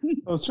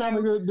was trying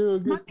to go do a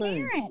good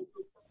thing.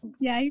 Parents.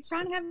 Yeah, he's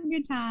trying to have a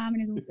good time,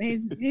 and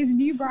his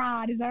new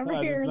bride is over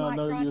here like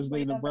trying to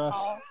lead them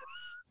all.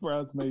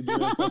 Bridesmaid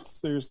dress. I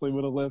seriously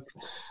would have left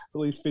at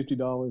least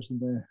 $50 in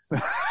there.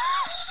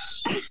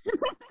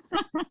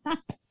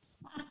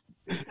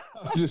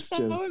 I'm just so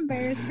kidding.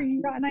 embarrassed for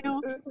you right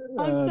now.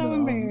 I'm so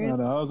embarrassed.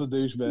 I know. I was a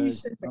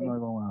douchebag. I'm not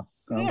gonna lie.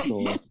 I'm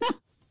sorry.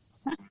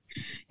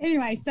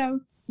 Anyway, so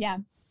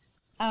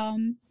my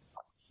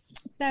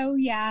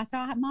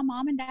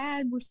mom and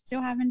dad were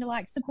still having to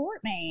like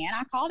support me, and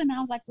I called him and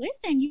I was like,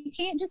 listen, you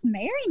can't just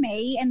marry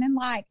me and then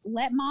like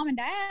let mom and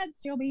dad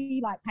still be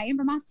like paying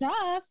for my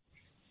stuff.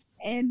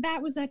 And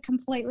that was a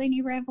completely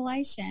new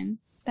revelation.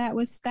 That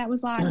was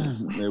like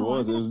it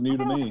was new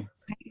to me.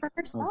 Pay for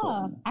her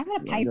stuff. I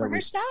gotta pay for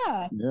her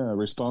stuff. Yeah,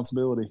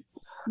 responsibility.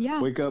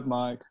 Yeah. Wake up,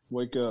 Mike.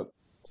 Wake up.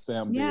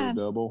 Stamp deal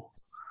double.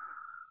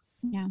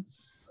 Yeah.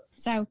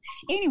 So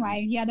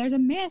anyway, there's a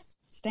miss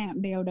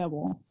stamp deal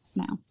double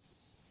now.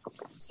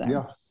 So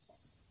yeah,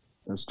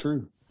 that's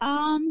true.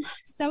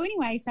 So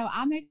anyway,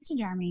 I moved to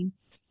Germany,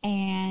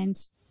 and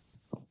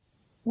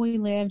we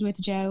lived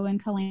with Joe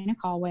and Kalina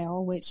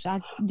Caldwell, which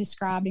I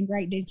described in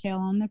great detail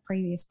on the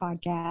previous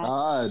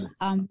podcast.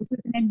 This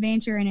was an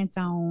adventure in its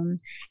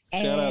own.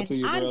 And shout out to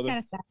you, brother. I just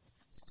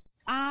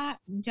gotta say,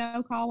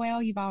 Joe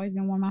Caldwell, you've always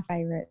been one of my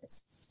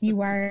favorites. You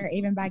were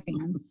even back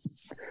then.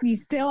 You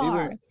still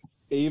are.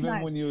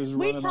 Even when you was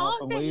running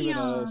off and leaving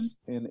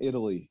us in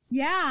Italy.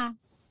 Yeah.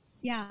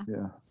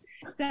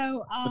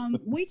 So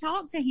we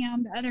talked to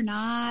him the other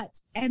night,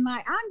 and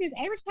like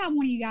every time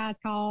one of you guys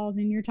calls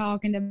and you're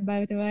talking to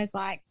both of us,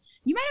 like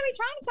you may not be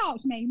trying to talk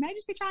to me, you may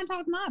just be trying to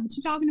talk to Mike, but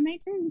you're talking to me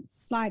too.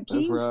 Like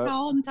King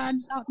called and tried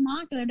to talk to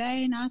Mike the other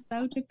day, and I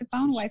took the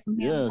phone away from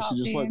him and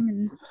talked to him,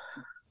 and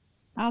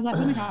I was like,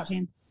 let me talk to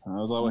him. I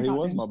was like, well, he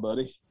was my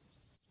buddy.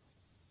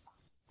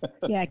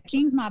 Yeah,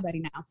 King's my buddy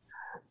now.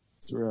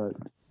 That's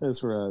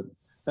right.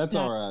 That's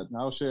all right.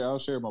 I'll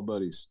share my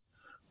buddies.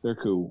 They're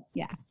cool.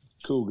 Yeah.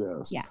 Cool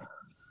guys. Yeah.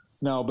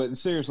 No, but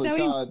seriously,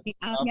 Todd,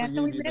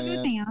 so we lived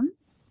with them.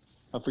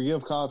 I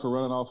forgive Todd for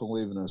running off and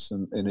leaving us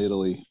in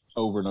Italy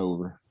over and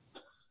over.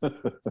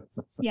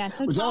 Yeah,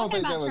 so which I don't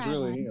think that was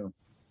traveling. really him.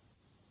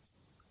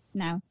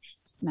 No,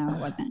 it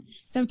wasn't.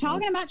 So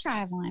talking about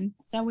traveling,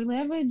 so we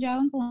lived with Joe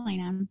and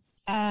Kalina,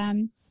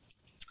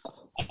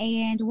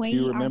 and we. Do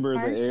you remember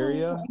the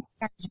area?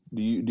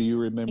 Do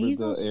you remember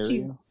the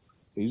area?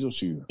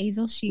 Eselschuh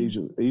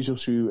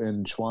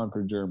in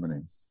Schweinfurt,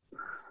 Germany.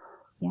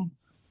 Yeah.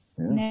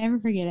 Never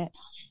forget it.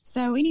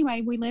 So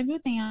anyway, we lived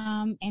with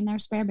them in their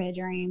spare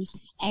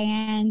bedrooms,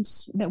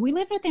 but we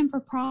lived with them for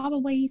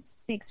probably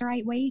 6 or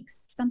 8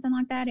 weeks, something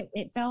like that.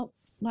 It felt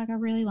like a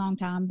really long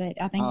time, but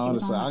I think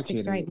honestly, it was like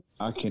 6 or 8 weeks.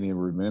 I can't even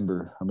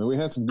remember. I mean, we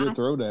had some good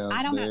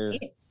throwdowns there,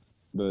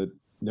 but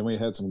then we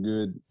had some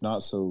good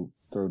not so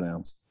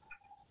throwdowns.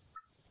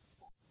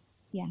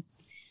 Yeah.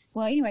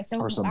 Well, anyway, so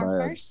our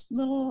first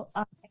little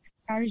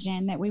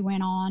excursion that we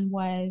went on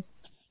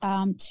was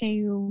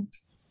to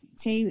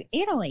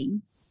Italy.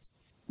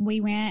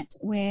 We went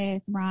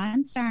with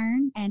Ryan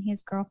Stern and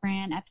his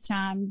girlfriend at the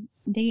time,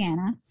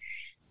 Deanna,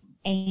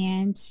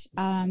 and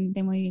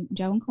then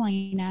Joe and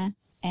Kalina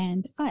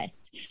and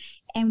us.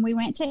 And we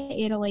went to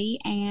Italy,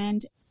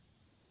 and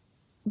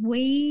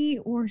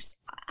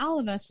all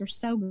of us were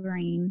so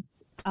green.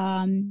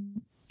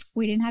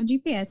 We didn't have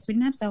GPS. We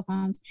didn't have cell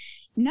phones.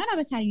 None of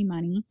us had any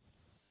money.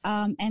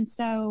 And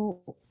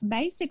so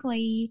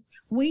basically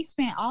we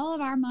spent all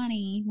of our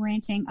money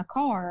renting a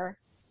car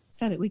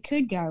so that we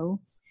could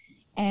go.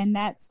 And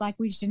that's like,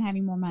 we just didn't have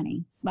any more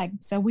money. Like,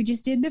 so we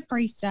just did the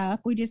free stuff.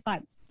 We just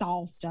like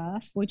saw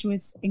stuff, which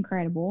was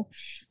incredible.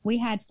 We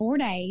had 4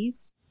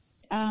 days.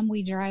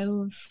 We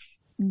drove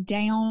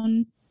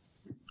down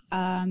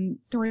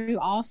through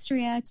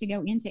Austria to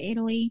go into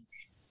Italy,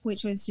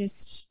 which was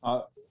just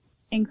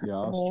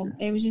incredible.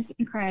 It was just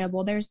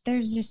incredible. There's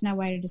just no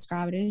way to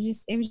describe it.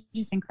 It was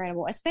just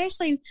incredible.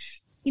 Especially,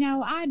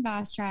 I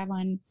advise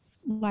traveling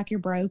like you're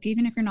broke,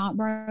 even if you're not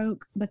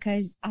broke,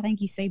 because I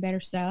think you see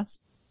better stuff.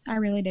 I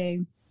really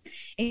do.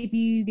 If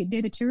you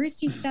do the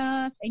touristy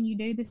stuff and you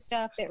do the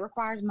stuff that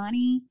requires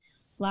money,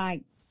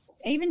 like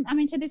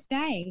to this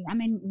day,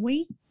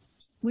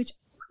 which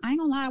I ain't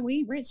gonna lie,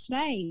 we rich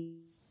today,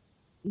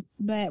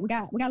 but we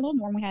got a little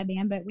more than we had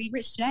then, but we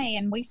rich today,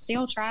 and we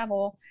still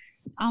travel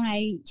on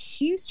a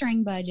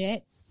shoestring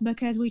budget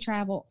because we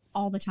travel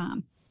all the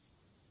time.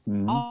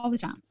 all the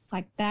time.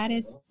 Like that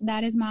is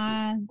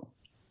my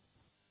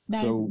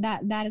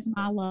that is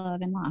my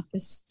love in life,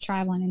 is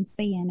traveling and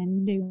seeing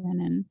and doing,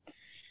 and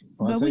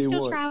but we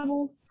still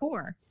travel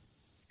for.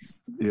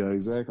 Yeah,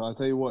 exactly. I'll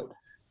tell you what.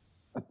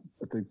 I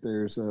think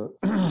there's a.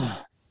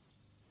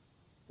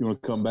 You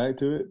want to come back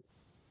to it?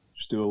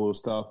 Just do a little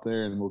stop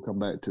there, and we'll come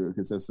back to it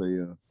because that's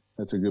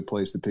a good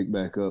place to pick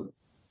back up.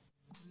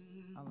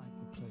 I like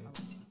the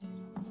place.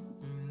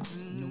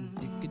 No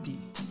diggity,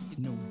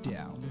 no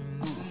doubt.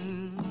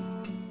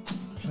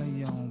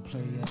 Play on,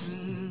 play it.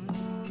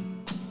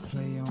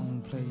 Play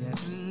on, play it.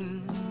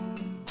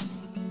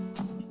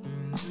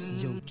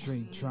 Yo,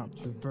 Dre, drop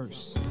the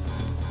verse.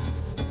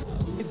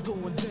 It's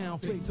going down,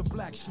 fade to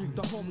Black Street.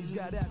 The homies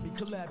got at me,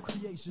 collab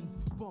creations.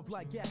 Bump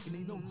like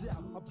agony, no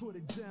doubt. I put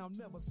it down,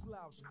 never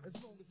slouch.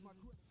 As long as my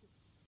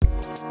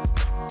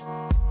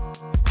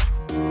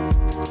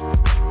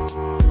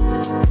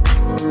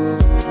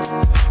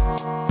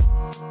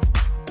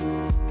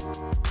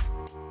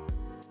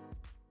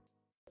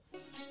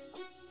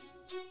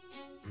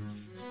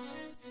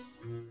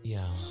Yo,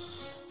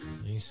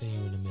 I ain't seen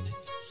you in a minute,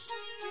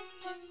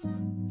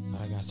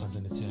 but I got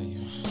something to tell you.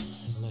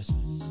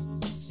 Listen.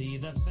 See,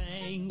 the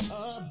thing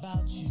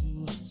about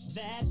you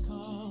that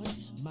caught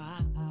my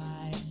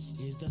eye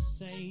is the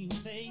same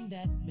thing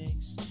that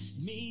makes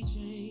me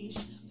change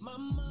my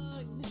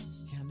mind.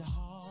 Kinda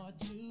hard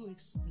to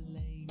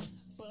explain,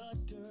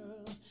 but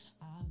girl,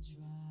 I'll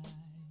try.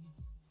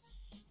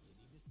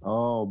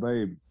 Oh,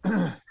 babe.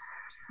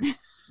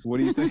 What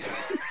do you think?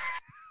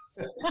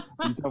 You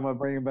talking about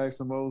bringing back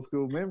some old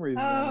school memories?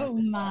 Oh,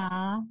 man.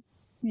 my.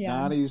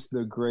 Yeah. 90s,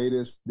 the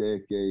greatest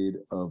decade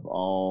of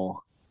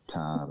all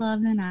time.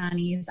 Love the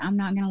 90s. I'm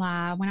not going to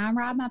lie. When I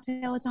ride my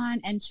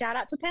Peloton, and shout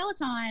out to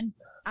Peloton,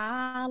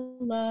 I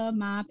love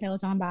my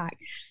Peloton bike.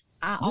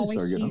 I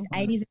always choose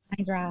 80s and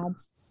 90s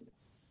rides.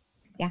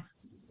 Yeah.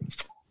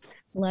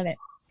 Love it.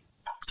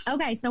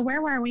 Okay, so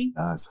where were we?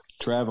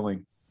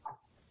 Traveling.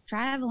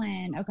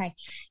 Okay.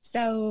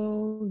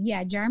 So,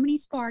 yeah, Germany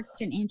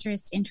sparked an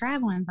interest in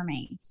traveling for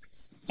me.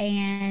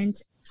 And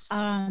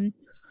I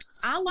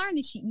learned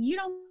that you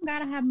don't got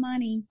to have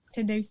money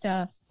to do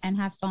stuff and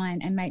have fun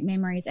and make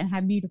memories and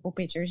have beautiful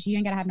pictures. You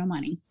ain't got to have no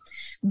money,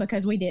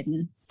 because we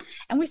didn't.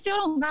 And we still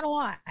don't got a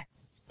lot.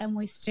 And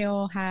we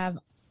still have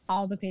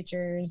all the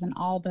pictures and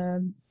all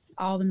the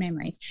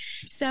memories.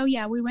 So,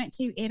 yeah, we went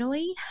to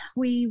Italy.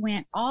 We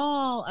went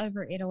all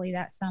over Italy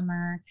that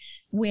summer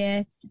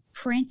with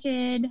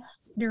printed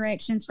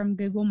directions from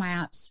Google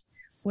Maps,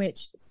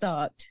 which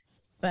sucked.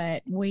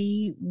 But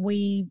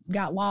we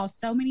got lost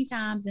so many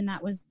times, and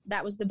that was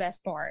the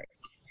best part.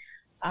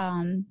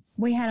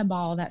 We had a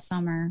ball that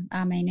summer.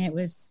 I mean, it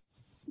was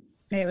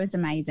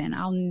amazing.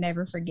 I'll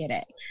never forget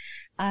it.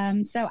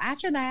 So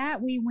after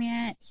that, we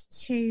went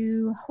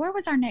to, where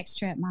was our next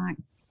trip, Mike?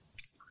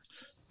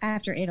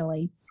 After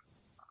Italy,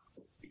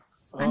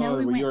 I know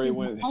we went to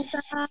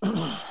Malta.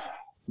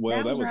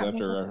 Well, that was right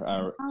after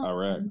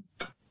Iraq.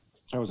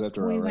 That was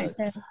after Iraq.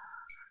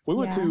 We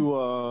went to,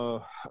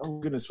 oh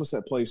goodness, what's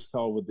that place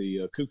called with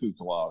the cuckoo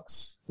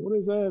clocks? What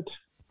is that?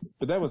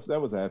 But that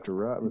was after,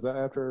 right? Was that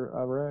after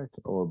Iraq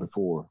or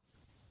before?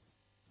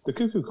 The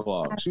cuckoo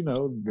clocks, you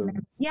know.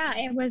 Yeah,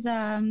 it was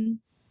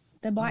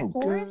the Black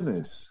Forest.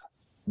 Goodness.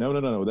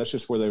 No. That's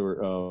just where they were,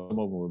 some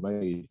of them were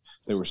made.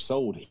 They were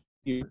sold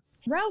here.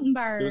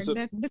 Rothenburg,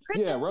 the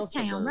Christmas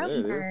town,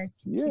 Rothenburg.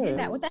 Yeah,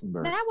 that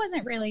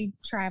wasn't really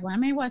traveling. I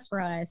mean, it was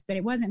for us, but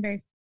it wasn't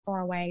very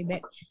far away.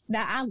 But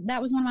that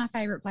was one of my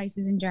favorite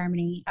places in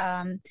Germany.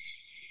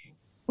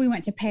 We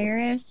went to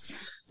Paris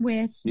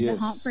with the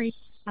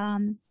Humphreys.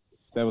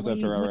 That was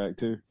after Iraq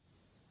too.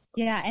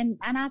 Yeah, and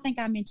I think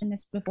I mentioned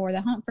this before.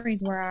 The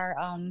Humphreys were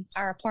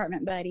our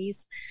apartment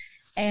buddies.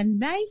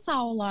 And they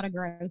saw a lot of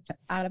growth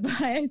out of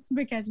us,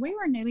 because we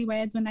were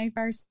newlyweds when they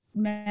first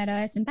met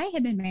us, and they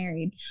had been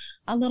married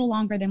a little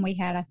longer than we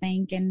had, I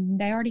think, and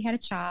they already had a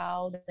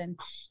child, and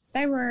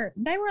they were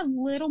a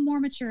little more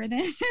mature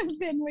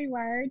than we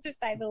were, to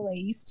say the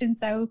least. And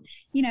so,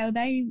 you know,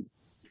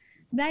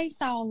 they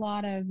saw a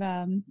lot of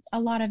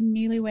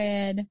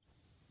newlywed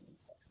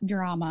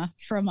drama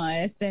from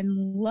us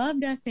and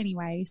loved us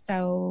anyway.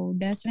 So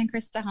Dustin and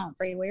Krista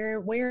Humphrey,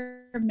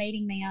 we're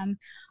meeting them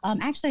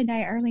actually a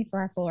day early for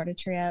our Florida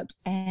trip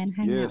and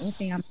hanging out with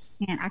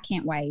them. I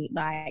can't wait.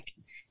 Like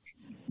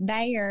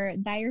they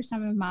are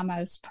some of my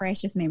most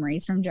precious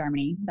memories from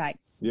Germany. Like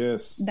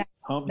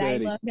Hump they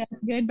Daddy. loved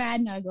us good, bad,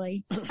 and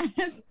ugly.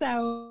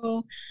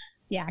 So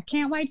yeah, I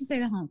can't wait to see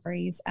the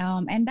Humphreys.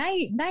 And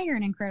they are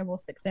an incredible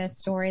success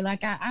story.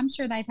 Like I'm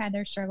sure they've had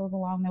their struggles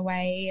along the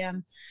way,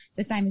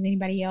 the same as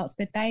anybody else,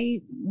 but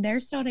they're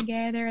still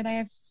together. They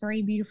have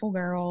 3 beautiful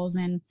girls,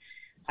 and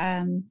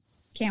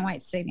can't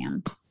wait to see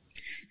them.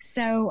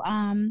 So,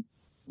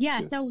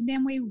 so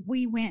then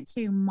we went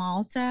to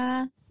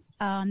Malta.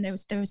 There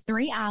was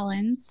 3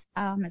 islands.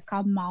 It's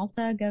called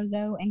Malta,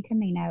 Gozo, and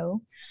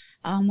Camino.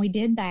 We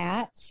did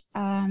that.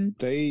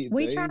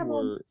 We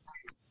traveled.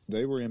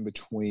 They were in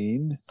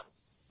between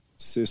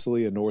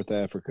Sicily and North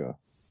Africa.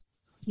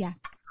 Yeah.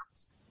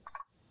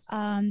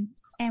 And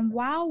And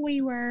while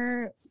we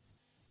were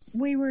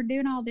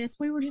doing all this,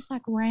 we were just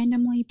like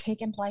randomly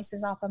picking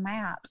places off a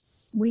map.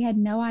 We had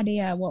no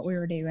idea what we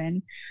were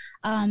doing.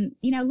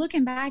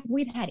 Looking back,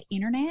 we'd had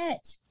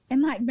internet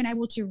and like been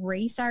able to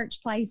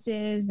research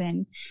places,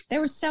 and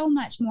there was so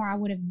much more I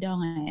would have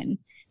done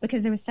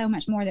because there was so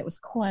much more that was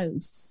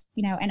close,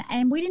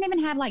 and we didn't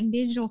even have like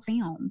digital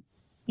film.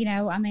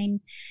 I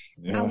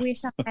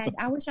wish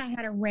I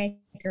had a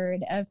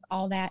record of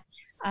all that.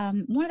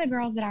 One of the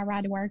girls that I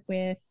ride to work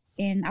with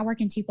I work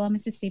in Tupelo,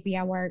 Mississippi.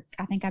 I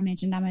think I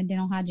mentioned I'm a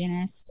dental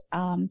hygienist.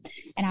 And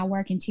I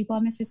work in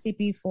Tupelo,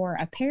 Mississippi for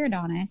a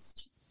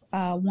periodontist,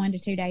 1 to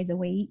 2 days a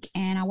week.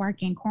 And I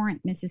work in Corinth,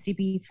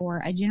 Mississippi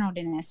for a general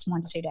dentist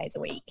 1 to 2 days a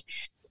week.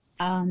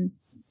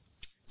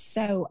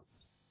 So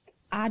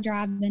I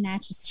drive the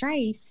Natchez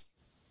Trace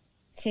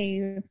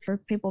for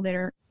people that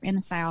are in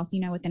the South,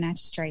 you know what the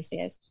Natchez Trace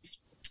is.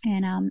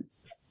 And,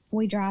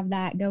 we drive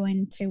that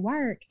going to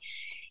work,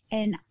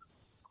 and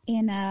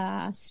in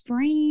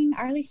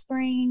early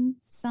spring,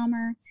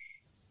 summer,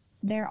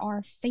 there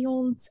are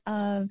fields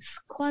of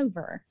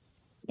clover.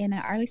 In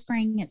the early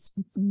spring, it's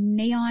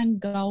neon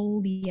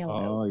gold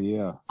yellow. Oh,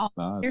 yeah. On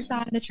Nice. either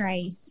side of the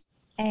trace.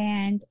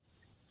 And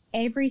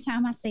every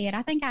time I see it,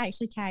 I think I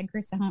actually tagged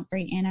Krista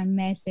Humphrey in a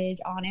message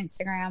on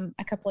Instagram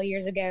a couple of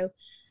years ago.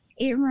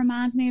 It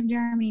reminds me of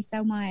Germany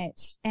so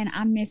much, and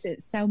I miss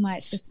it so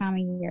much this time of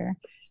year.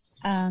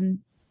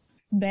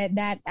 But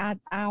that I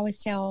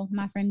always tell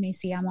my friend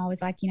Missy, I'm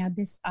always like,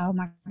 this, oh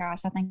my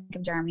gosh, I think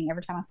of Germany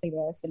every time I see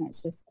this, and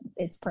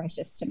it's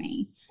precious to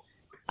me.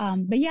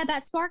 But yeah,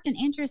 that sparked an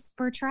interest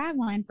for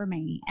traveling for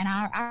me. And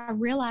I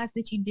realized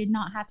that you did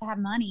not have to have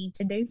money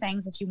to do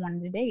things that you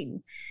wanted to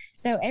do.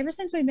 So ever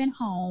since we've been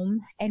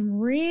home,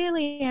 and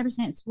really ever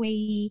since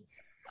we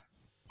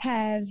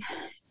have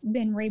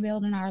been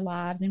rebuilding our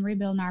lives and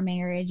rebuilding our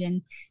marriage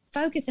and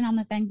focusing on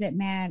the things that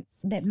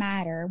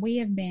matter, we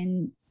have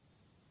been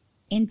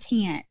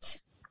intent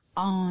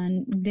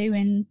on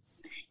doing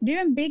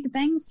big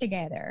things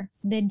together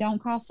that don't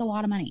cost a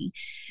lot of money.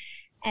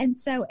 And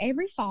so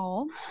every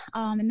fall,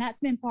 and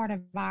that's been part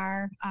of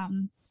our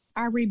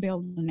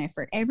rebuilding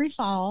effort. Every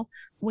fall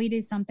we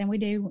do something.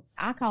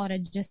 I call it a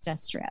Just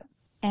Us trip.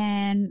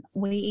 And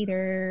we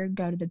either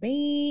go to the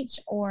beach,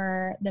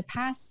 or the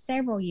past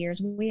several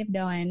years we have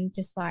done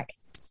just like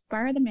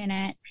spur of the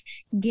minute,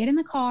 get in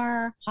the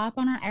car, hop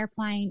on an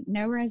airplane,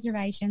 no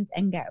reservations,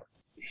 and go.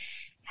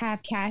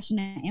 Have cash in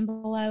an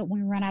envelope.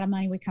 When we run out of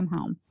money, we come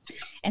home.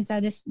 And so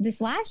this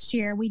last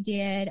year we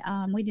did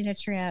a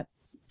trip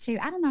to,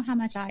 I don't know how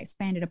much I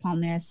expanded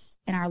upon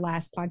this in our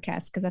last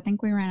podcast because I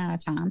think we ran out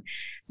of time,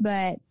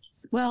 but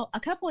a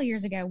couple of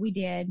years ago we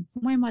did,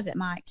 when was it,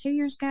 Mike? 2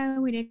 years ago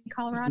we did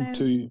Colorado.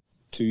 2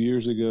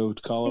 years ago,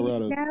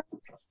 Colorado.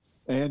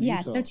 And yeah.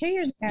 Utah. So 2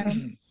 years ago,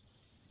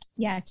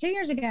 2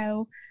 years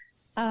ago,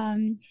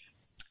 that's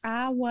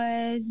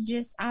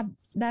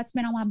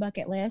been on my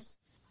bucket list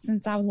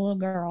since I was a little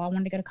girl. I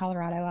wanted to go to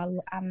Colorado.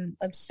 I'm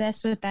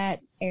obsessed with that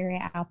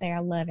area out there.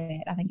 I love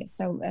it. I think it's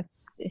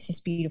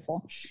just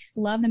beautiful.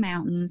 Love the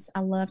mountains.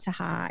 I love to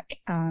hike.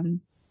 I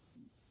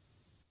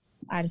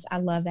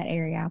love that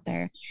area out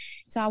there.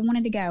 So I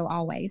wanted to go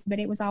always, but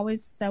it was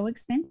always so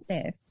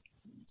expensive.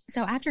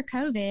 So after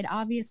COVID,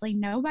 obviously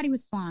nobody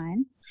was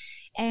flying.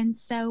 And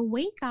so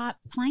we got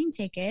plane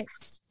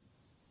tickets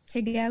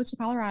to go to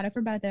Colorado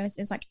for both of us.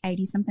 It was like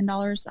 $80-something.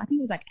 I think it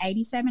was like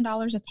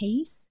 $87 a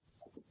piece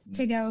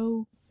to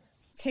go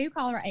to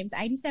Colorado. It was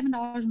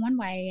 $87 one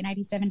way and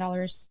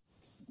 $87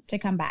 to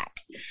come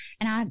back.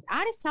 And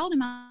I just told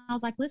him, I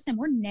was like, listen,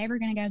 we're never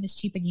going to go this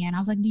cheap again. I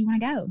was like, do you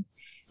want to go?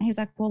 And he was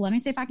like, well, let me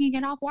see if I can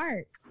get off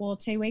work. Well,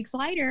 2 weeks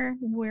later,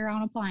 we're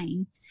on a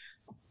plane.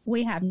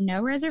 We have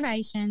no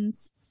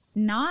reservations,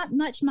 not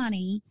much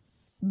money,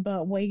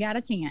 but we got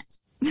a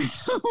tent.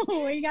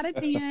 We got a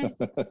tent.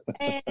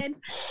 And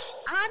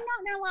I'm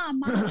not going to lie,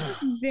 Mike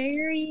was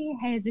very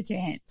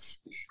hesitant.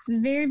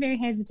 Very, very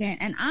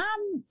hesitant. And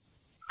I'm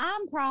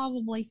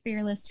probably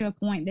fearless to a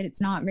point that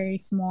it's not very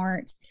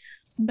smart.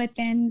 But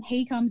then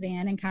he comes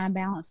in and kind of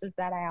balances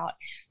that out.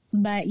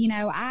 But,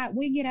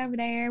 we get over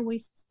there,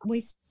 we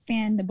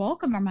spend the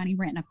bulk of our money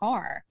renting a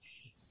car.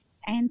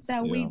 And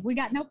so we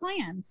got no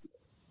plans,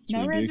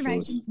 no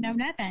reservations, no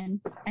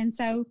nothing. And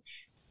so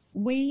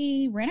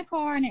we rent a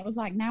car, and it was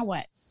like, now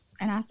what?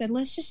 And I said,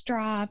 let's just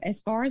drive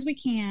as far as we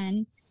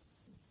can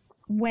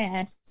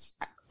west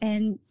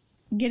and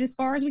get as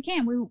far as we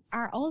can.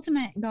 Our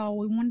ultimate goal,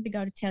 we wanted to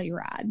go to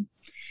Telluride.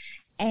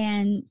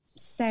 And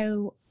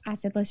so I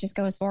said, let's just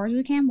go as far as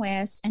we can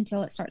west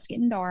until it starts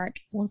getting dark.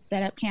 We'll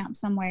set up camp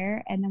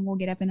somewhere, and then we'll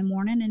get up in the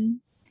morning and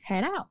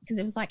head out, because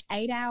it was like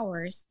 8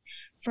 hours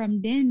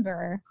from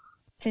Denver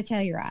to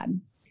Telluride.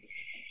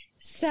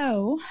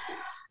 So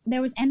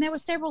there was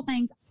several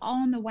things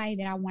on the way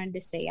that I wanted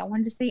to see. I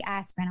wanted to see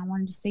Aspen. I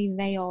wanted to see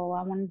Vail.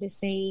 I wanted to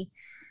see,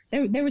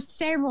 there was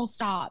several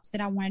stops that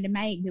I wanted to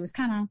make that was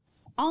kind of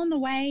on the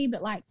way,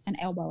 but like an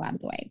elbow out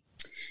of the way.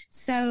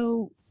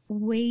 So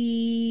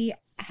we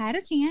had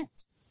a tent.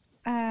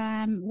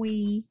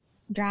 We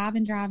drive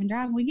and drive and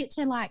drive. We get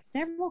to like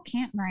several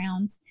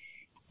campgrounds,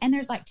 And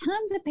there's like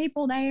tons of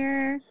people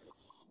there.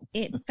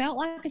 It felt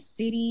like a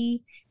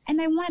city, and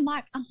they wanted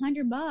like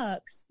 $100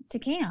 to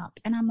camp.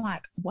 And I'm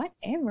like,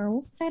 whatever,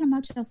 we'll stay at a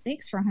Motel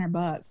 6 for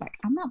 $100. Like,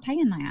 I'm not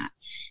paying that.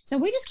 So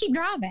we just keep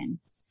driving.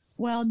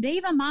 Well,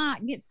 Diva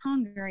Mike gets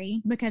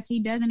hungry because he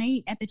doesn't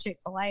eat at the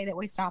Chick-fil-A that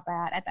we stop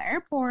at the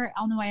airport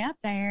on the way up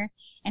there.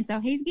 And so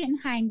he's getting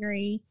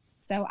hangry.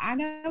 So I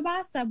go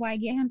by Subway,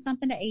 get him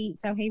something to eat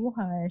so he will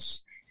hush.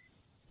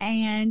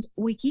 And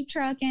we keep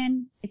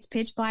trucking. It's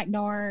pitch black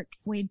dark.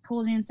 We'd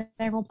pulled in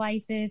several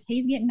places.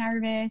 He's getting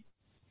nervous.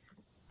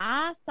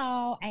 I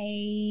saw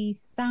a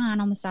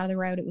sign on the side of the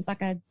road. It was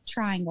like a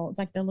triangle. It's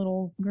like the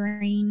little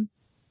green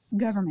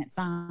government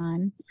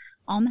sign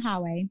on the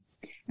highway.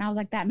 And I was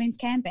like, that means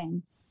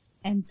camping.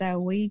 And so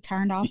we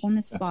turned off on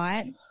the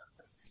spot.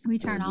 We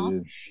turn off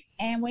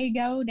and we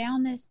go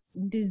down this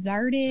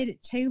deserted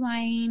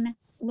 2-lane,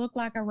 look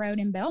like a road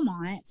in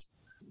Belmont,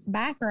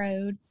 back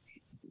road.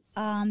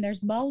 There's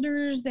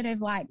boulders that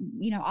have like,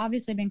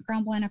 obviously been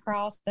crumbling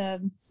across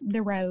the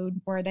road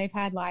where they've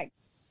had like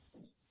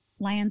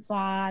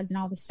landslides and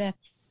all this stuff.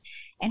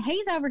 And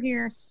he's over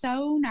here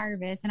so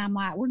nervous. And I'm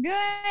like, we're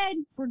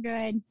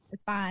good.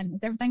 It's fine.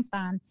 Everything's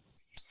fine.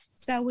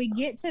 So we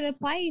get to the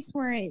place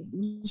where it's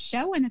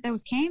showing that there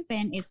was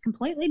camping. It's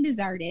completely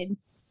deserted.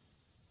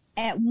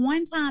 At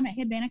one time it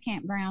had been a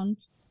campground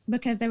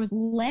because there was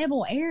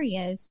level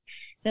areas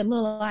that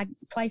looked like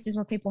places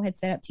where people had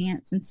set up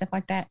tents and stuff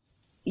like that.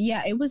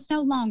 Yeah, it was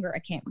no longer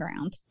a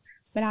campground.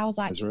 But I was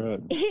like, that's right.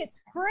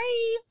 It's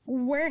free.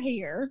 We're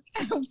here.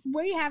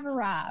 We have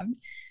arrived.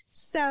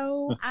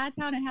 So I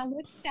told him, I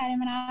looked at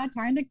him and I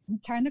turned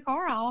the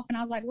car off and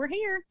I was like, we're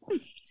here.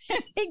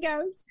 He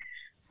goes,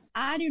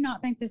 I do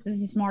not think this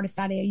is the smartest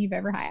idea you've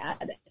ever had.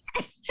 And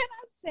I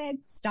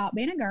said, stop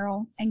being a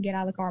girl and get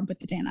out of the car and put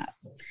the tent up.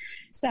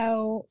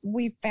 So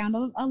we found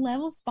a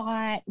level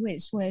spot,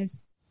 which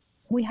was,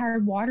 we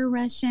heard water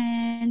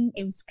rushing.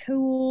 It was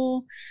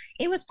cool.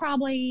 It was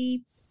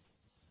probably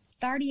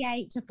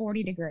 38 to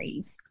 40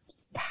 degrees.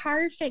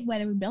 Perfect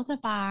weather. We built a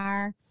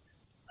fire.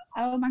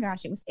 Oh my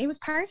gosh, it was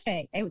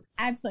perfect. It was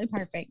absolutely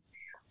perfect.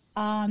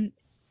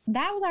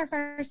 That was our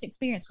first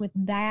experience with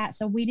that.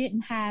 So we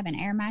didn't have an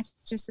air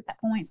mattress at that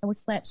point. So we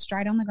slept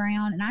straight on the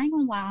ground. And I ain't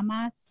gonna lie,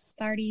 my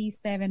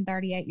 37,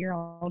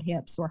 38-year-old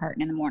hips were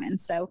hurting in the morning.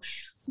 So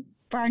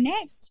for our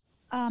next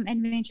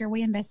adventure,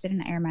 we invested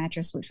in an air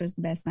mattress, which was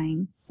the best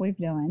thing we've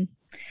done.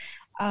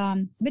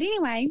 But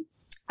anyway,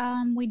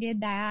 we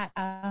did that.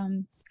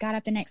 Got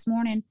up the next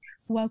morning,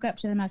 woke up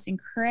to the most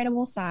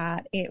incredible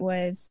sight. It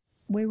was,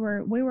 we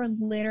were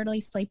literally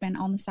sleeping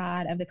on the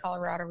side of the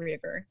Colorado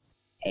River.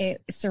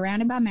 It was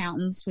surrounded by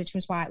mountains, which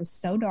was why it was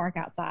so dark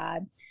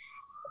outside.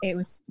 It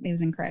was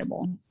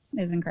incredible.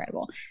 It was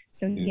incredible.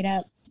 So we get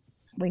up,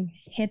 we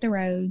hit the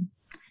road.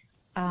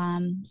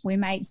 We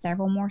made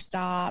several more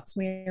stops.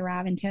 We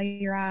arrived in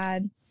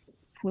Telluride,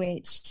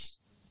 which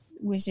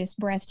was just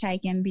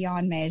breathtaking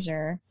beyond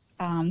measure.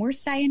 We're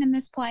staying in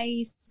this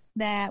place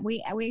that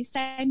we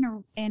stayed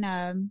in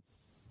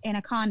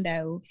a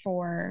condo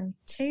for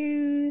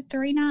 3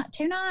 nights.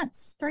 3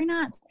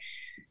 nights.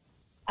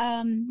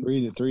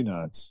 3 to 3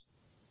 nights.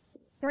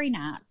 3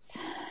 nights.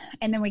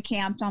 And then we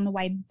camped on the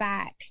way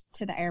back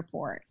to the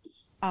airport.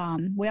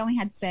 We only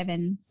had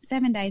seven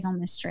days on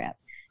this trip,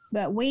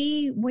 but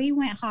we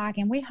went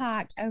hiking. We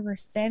hiked over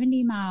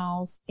 70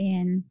 miles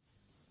in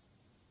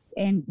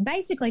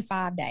basically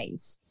 5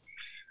 days.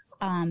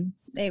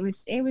 It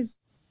was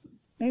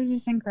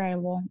just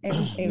incredible. It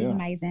was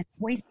amazing.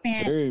 We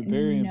spent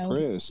very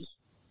impressed.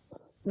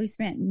 We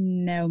spent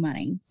no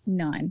money,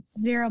 none,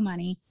 zero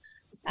money.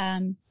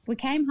 We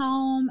came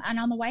home, and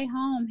on the way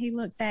home, he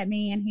looks at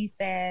me and he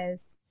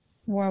says,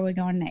 "Where are we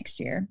going next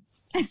year?"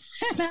 And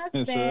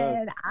I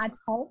said, right. I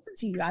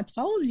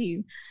told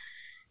you.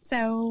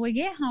 So we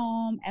get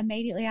home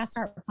immediately. I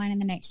start planning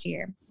the next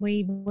year.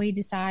 We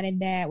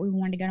decided that we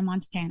wanted to go to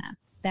Montana.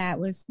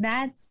 That's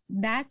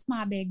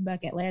my big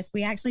bucket list.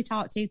 We actually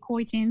talked to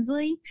Coy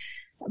Tinsley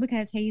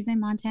because he's a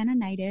Montana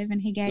native,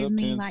 and he gave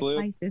me like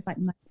places like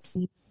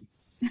must-see.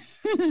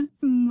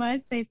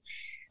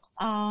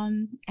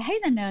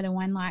 He's another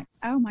one. Like,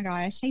 oh my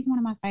gosh, he's one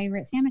of my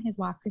favorites. Him and his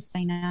wife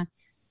Christina.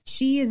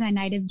 She is a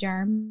native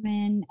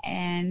German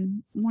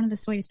and one of the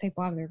sweetest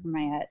people I've ever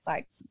met.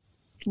 Like,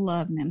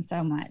 love them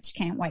so much.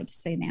 Can't wait to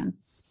see them.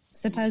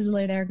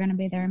 Supposedly they're going to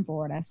be there in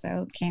Florida,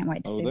 so can't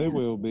wait to see them. Oh, they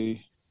will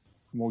be.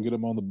 We'll get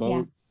him on the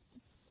boat.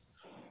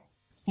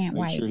 Yeah. Can't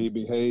wait. Make sure he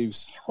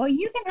behaves. Well,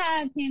 you can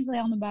have Tinsley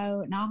on the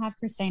boat, and I'll have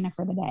Christina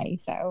for the day.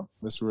 So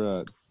that's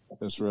right.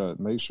 That's right.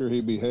 Make sure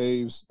he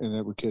behaves, and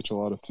that we catch a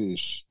lot of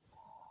fish.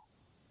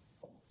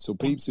 So,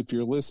 peeps, if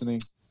you're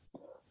listening,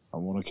 I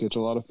want to catch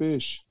a lot of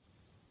fish.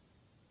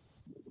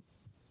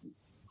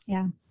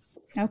 Yeah.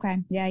 Okay.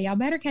 Yeah, y'all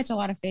better catch a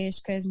lot of fish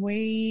because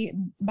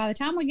by the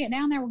time we get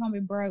down there, we're going to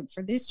be broke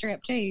for this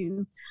trip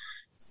too.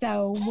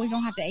 So we're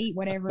going to have to eat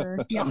whatever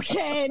y'all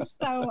catch.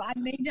 So I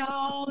need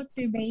y'all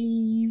to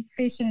be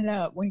fishing it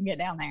up when you get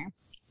down there.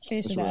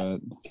 Fish it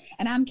up.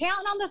 And I'm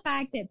counting on the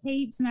fact that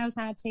Peeps knows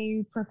how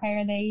to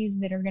prepare these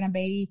that are going to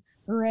be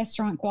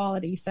restaurant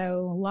quality. So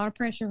a lot of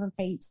pressure for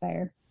Peeps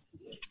there.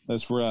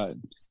 That's right.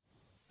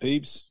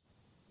 Peeps,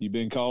 you've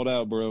been called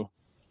out, bro.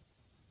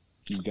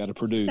 You've got to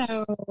produce.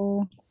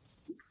 So,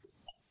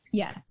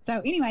 yeah.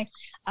 So anyway,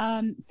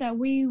 so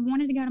we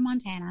wanted to go to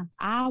Montana.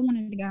 I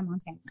wanted to go to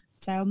Montana.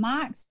 So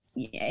Mike's,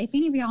 if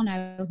any of y'all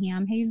know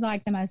him, he's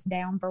like the most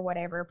down for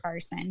whatever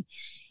person.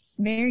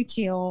 Very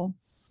chill.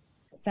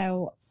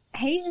 So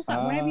he's just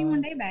like, whatever you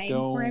want to do, babe.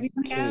 Wherever you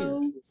want to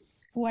go,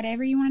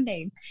 whatever you want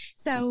to do.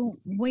 So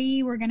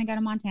we were going to go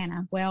to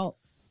Montana. Well,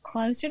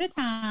 closer to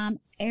time,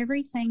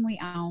 everything we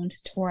owned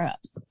tore up.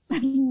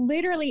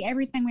 Literally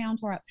everything we owned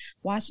tore up.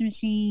 Washing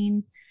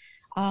machine.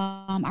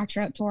 Our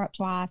truck tore up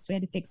twice. We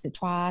had to fix it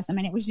twice. I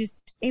mean, it was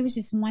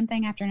just one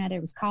thing after another.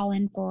 It was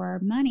calling for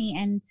money.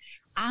 And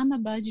I'm a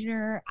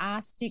budgeter.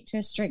 I stick to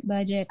a strict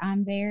budget.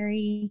 I'm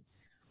very,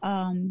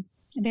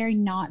 very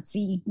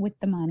Nazi with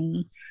the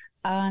money.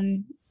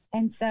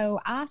 And so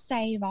I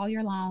save all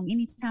year long.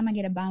 Anytime I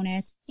get a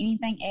bonus,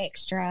 anything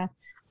extra,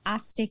 I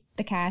stick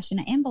the cash in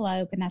an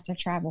envelope, and that's our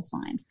travel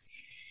fund.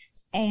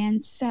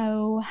 And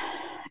so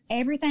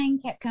everything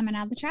kept coming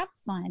out of the travel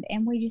fund,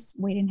 and we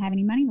didn't have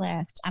any money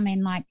left. I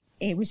mean, like,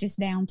 it was just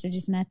down to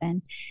just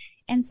nothing.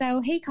 And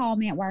so he called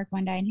me at work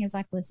one day, and he was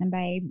like, listen,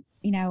 babe,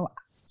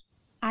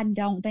 I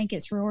don't think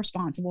it's real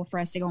responsible for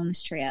us to go on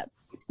this trip.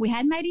 We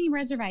hadn't made any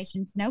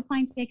reservations, no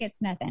plane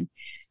tickets, nothing.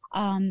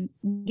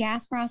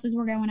 Gas prices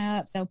were going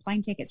up, so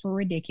plane tickets were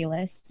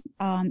ridiculous.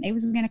 It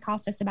was going to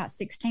cost us about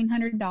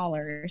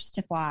 $1,600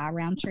 to fly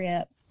round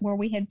trip, where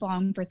we had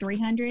flown for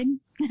 $300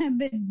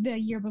 the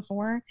year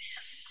before.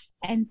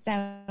 And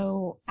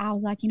so I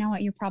was like, you know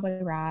what, you're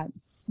probably right.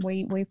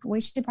 We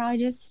should probably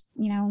just,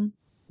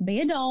 be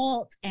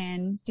adults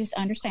and just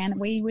understand that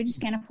we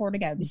just can't afford to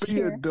go this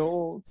year. Be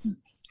adults.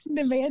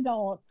 To be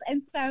adults.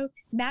 And so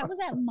that was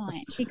at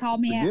lunch. He called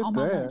me on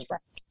my lunch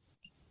break.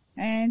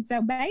 And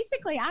so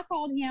basically I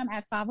called him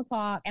at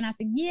 5:00 and I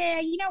said, yeah,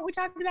 you know what we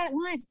talked about at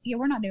lunch? Yeah,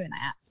 we're not doing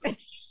that.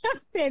 I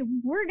said,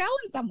 we're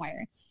going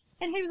somewhere.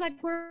 And he was like,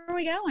 where are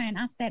we going?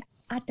 I said,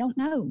 I don't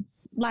know.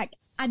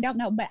 I don't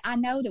know, but I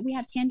know that we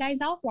have 10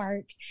 days off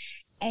work.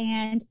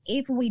 And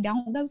if we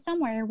don't go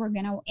somewhere, we're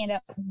going to end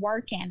up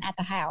working at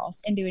the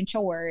house and doing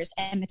chores,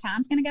 and the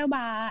time's going to go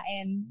by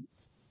and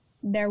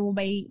there will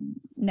be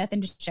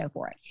nothing to show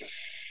for it.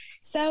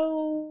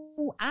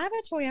 So I have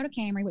a Toyota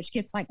Camry, which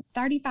gets like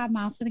 35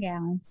 miles to the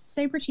gallon,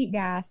 super cheap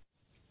gas.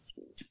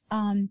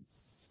 And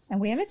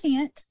we have a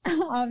tent,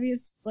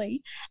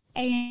 obviously,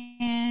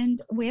 and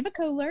we have a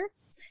cooler.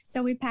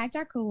 So we packed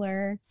our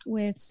cooler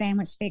with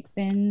sandwich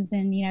fixings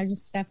and,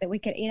 just stuff that we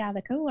could eat out of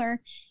the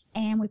cooler.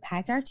 And we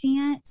packed our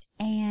tent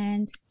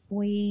and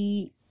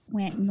we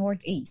went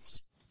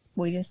northeast.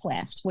 We just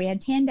left. We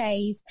had 10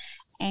 days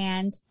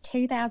and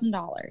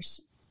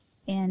 $2,000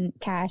 in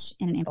cash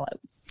in an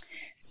envelope.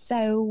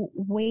 So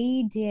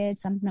we did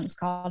something that was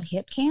called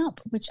Hip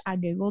Camp, which I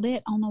Googled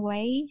it on the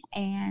way.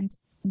 And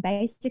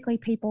basically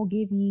people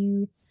give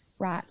you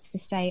rights to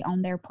stay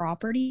on their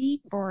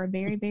property for a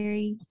very,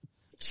 very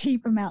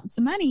cheap amounts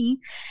of money.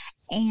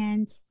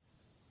 And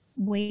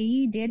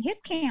we did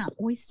Hip Camp.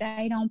 We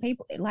stayed on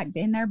people like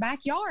in their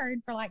backyard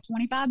for like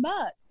 $25.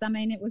 I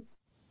mean, it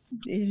was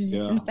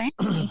just insane.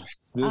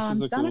 This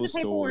is a some cool of the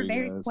people story, were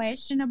very guys.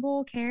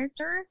 questionable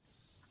character.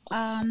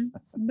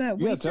 But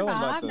we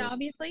survived,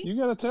 obviously. You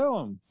got to tell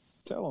them.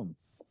 Tell them.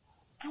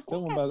 I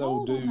Tell think them about that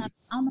old dude.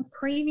 on the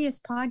previous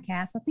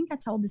podcast, I think I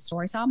told the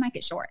story, so I'll make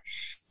it short.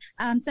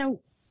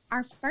 So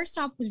our first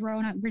stop was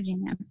Roanoke,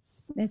 Virginia.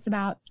 It's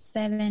about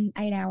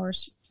 8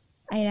 hours,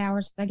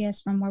 I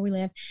guess, from where we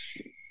live.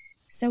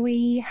 So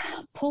we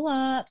pull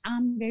up.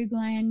 I'm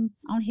Googling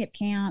on Hip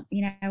Camp,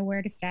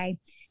 where to stay.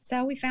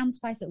 So we found this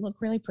place that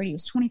looked really pretty. It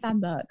was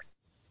 $25,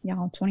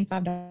 y'all,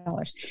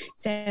 $25.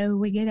 So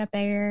we get up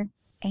there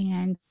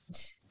and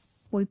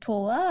we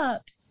pull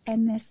up,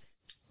 and this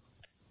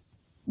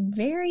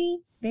very,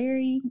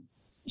 very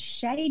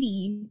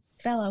shady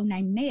fellow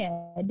named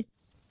Ned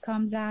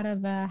comes out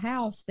of a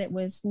house that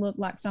looked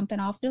like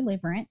something off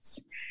Deliverance.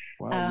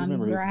 Wow, you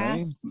remember his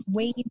name?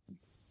 Weed.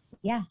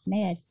 Yeah,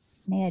 Ned.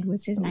 Ned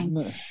was his name.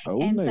 Ned.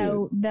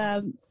 So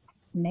the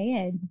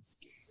Ned,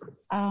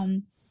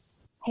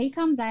 he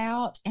comes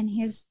out, and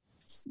his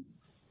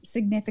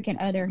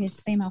significant other,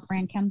 his female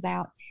friend, comes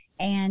out,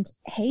 and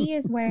he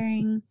is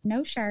wearing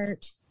no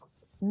shirt,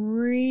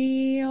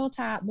 real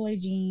tight blue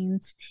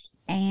jeans,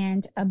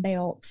 and a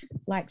belt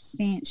like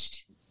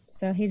cinched.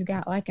 So he's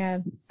got like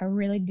a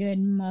really good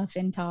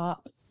muffin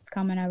top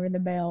coming over the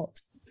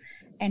belt,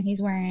 and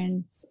he's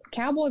wearing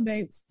cowboy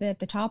boots that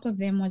the top of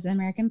them was the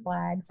American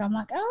flag. So I'm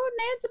like, oh,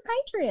 Ned's a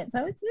patriot,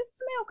 so it's just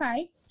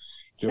okay.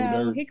 Joe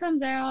So Dirt. he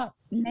comes out.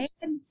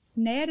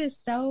 Ned is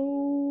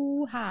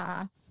so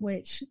high,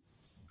 which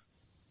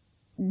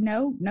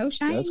no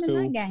shame That's in cool.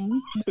 that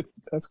game.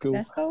 That's cool.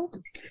 That's cool.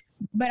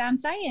 But I'm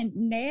saying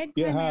Ned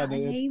Get came high, out, Ned.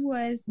 and he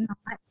was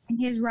not in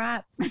his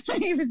right.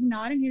 He was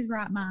not in his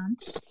right mind.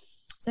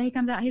 So he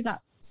comes out. He's like,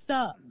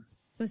 "Sup,"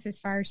 was his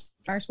first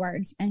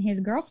words, and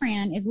his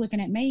girlfriend is looking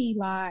at me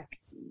like,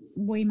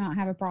 we might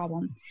have a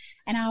problem.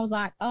 And I was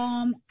like,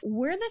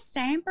 we're the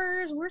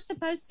Stampers. We're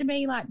supposed to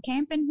be like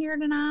camping here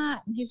tonight.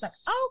 And he was like,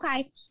 oh,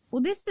 okay.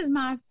 Well, this is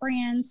my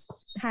friend's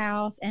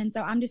house, and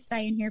so I'm just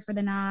staying here for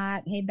the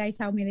night. They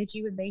told me that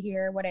you would be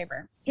here,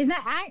 whatever.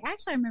 I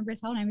remember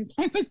his whole name. His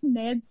name was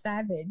Ned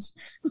Savage.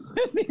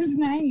 Was his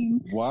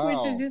name? Wow, which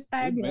was just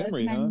fabulous.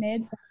 Good memory, huh?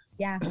 Ned.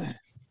 Yeah,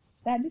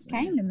 that just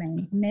came to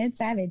me. Ned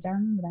Savage. I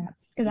remember that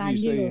because I. You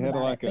say he had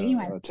like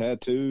a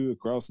tattoo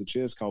across the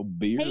chest called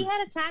Beer. He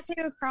had a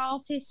tattoo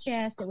across his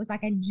chest. It was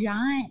like a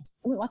giant,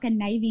 looked like a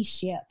Navy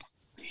ship,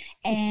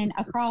 and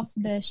across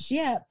the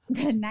ship,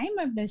 the name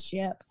of the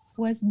ship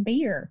was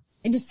Beer.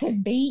 It just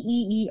said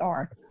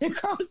BEER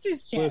across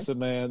his chest. Listen,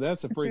 man,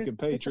 that's a freaking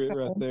patriot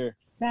right there.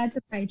 That's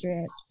a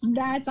patriot.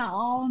 That's an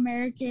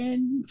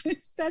all-American.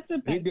 That's a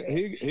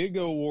patriot. He'd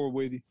go to war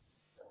with you.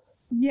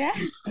 Yeah.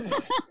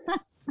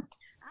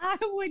 I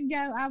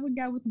would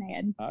go with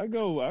Ned. I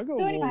go war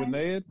with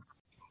Ned.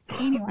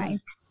 Anyway,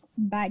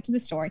 back to the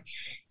story.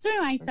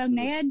 So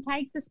Ned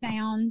takes us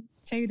down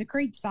to the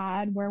creek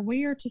side where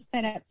we are to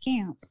set up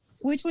camp,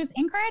 which was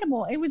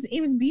incredible. It was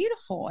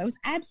beautiful. It was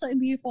absolutely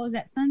beautiful. It was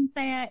at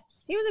sunset.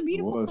 It was a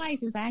beautiful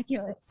place. It was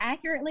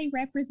accurately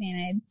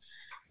represented.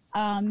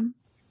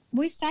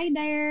 We stayed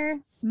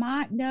there.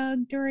 Mike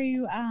dug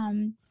through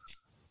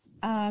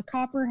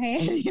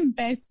copperhead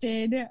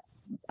infested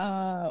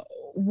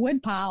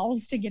wood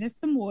piles to get us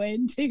some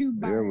wood to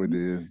burn. Yeah, we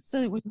did.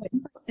 So that we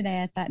wouldn't freeze to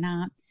death that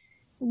night.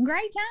 A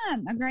great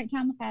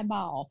time was had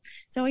ball.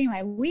 So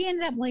anyway, we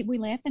ended up we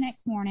left the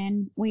next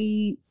morning.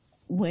 We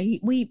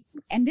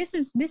and this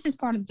is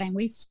part of the thing.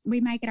 We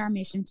make it our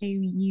mission to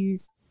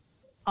use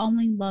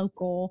only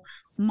local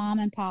mom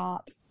and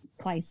pop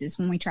places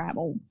when we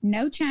travel.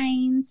 No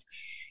chains,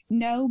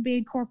 no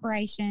big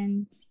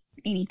corporations,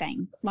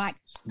 anything like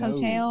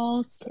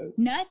hotels,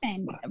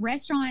 nothing.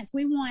 Restaurants.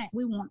 We want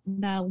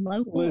the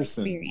local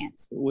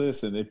experience.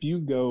 Listen, if you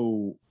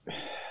go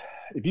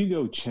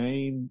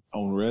chain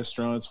on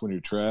restaurants when you're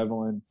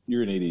traveling,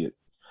 you're an idiot.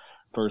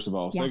 First of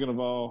all. Yeah. Second of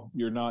all,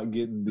 you're not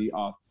getting the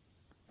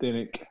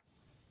authentic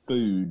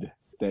food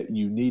that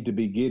you need to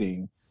be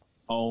getting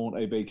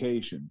on a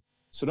vacation.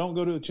 So don't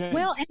go to a chain.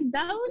 Well, and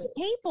those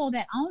people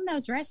that own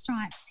those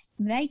restaurants,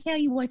 they tell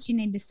you what you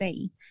need to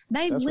see.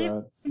 They've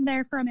lived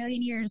there for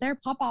 1,000,000 years. Their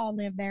papa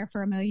lived there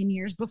for 1,000,000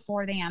 years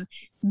before them.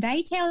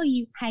 They tell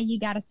you, hey, you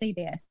got to see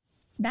this.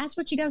 That's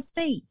what you go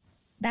see.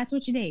 That's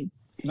what you do.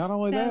 Not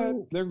only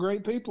that, they're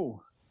great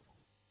people.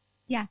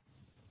 Yeah.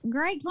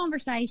 Great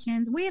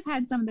conversations. We have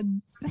had some of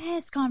the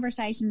best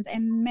conversations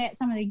and met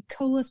some of the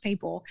coolest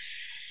people.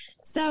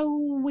 So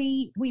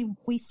we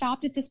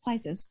stopped at this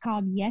place. It was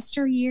called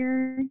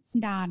Yesteryear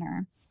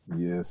Diner.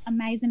 Yes.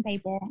 Amazing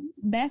people.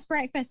 Best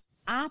breakfast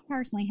I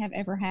personally have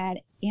ever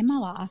had in my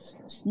life.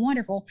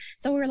 Wonderful.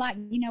 So we were like,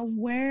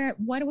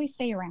 what do we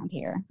see around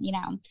here?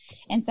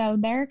 And so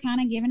they're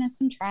kind of giving us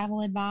some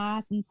travel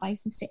advice and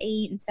places to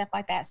eat and stuff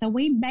like that. So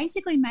we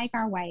basically make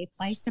our way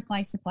place to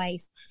place to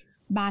place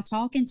by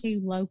talking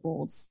to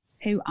locals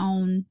who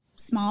own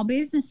small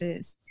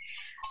businesses.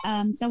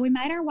 So we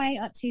made our way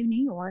up to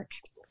New York.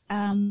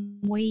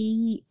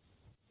 We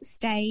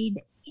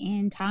stayed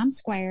in Times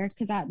Square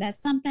because that's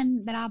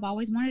something that I've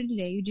always wanted to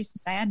do, just to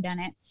say I'd done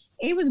it.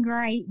 It was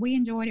great. We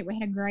enjoyed it. We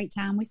had a great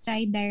time. We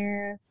stayed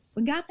there.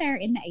 We got there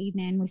in the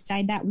evening. We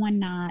stayed that one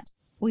night.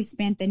 We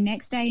spent the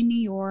next day in New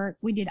York.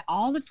 We did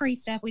all the free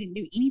stuff. We didn't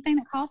do anything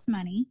that cost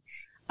money.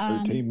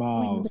 13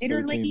 miles. We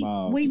literally,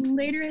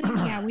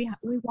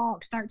 we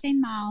walked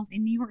 13 miles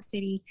in New York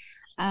City.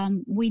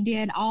 We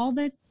did all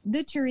the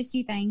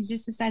touristy things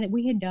just to say that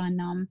we had done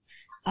them.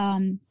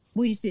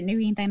 We just didn't do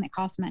anything that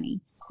cost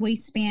money. We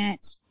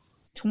spent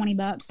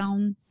 $20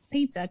 on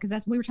pizza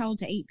because we were told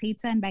to eat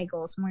pizza and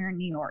bagels when we were in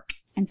New York.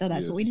 And so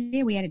that's what we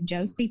did. We had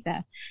Joe's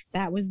Pizza.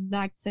 That was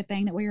like the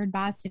thing that we were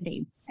advised to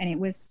do. And it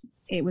was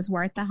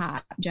worth the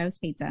hype. Joe's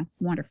Pizza.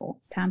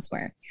 Wonderful. Times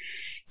Square.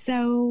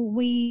 So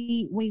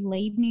we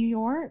leave New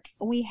York.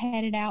 We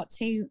headed out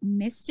to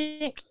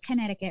Mystic,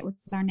 Connecticut was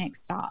our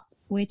next stop,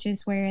 which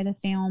is where the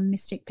film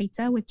Mystic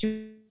Pizza with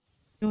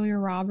Julia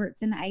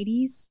Roberts in the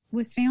 80s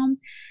was filmed.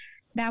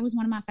 That was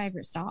one of my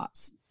favorite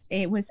stops.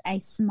 It was a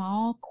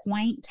small,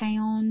 quaint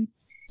town,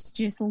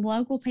 just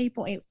local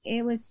people.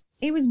 It was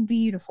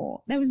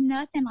beautiful. There was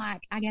nothing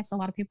like, I guess a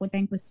lot of people would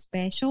think was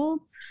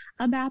special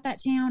about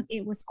that town.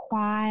 It was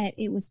quiet.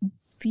 It was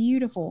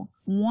beautiful,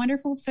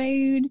 wonderful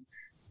food,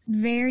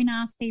 very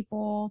nice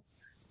people.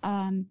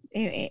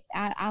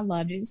 I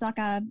loved it. It was like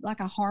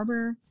a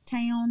harbor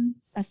town,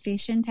 a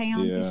fishing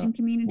town, fishing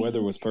community.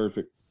 Weather was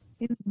perfect.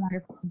 It was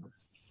wonderful.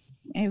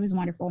 It was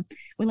wonderful.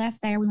 We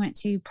left there. We went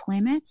to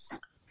Plymouth,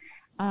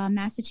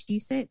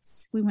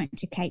 Massachusetts. We went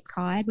to Cape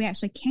Cod. We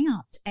actually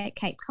camped at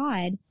Cape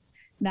Cod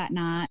that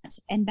night.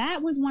 And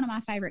that was one of my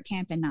favorite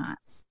camping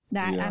nights.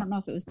 I don't know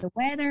if it was the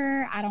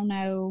weather. I don't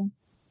know.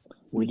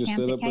 We just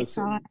set up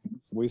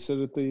we sit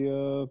at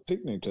the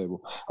picnic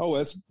table. Oh,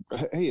 it's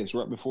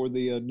right before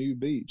the new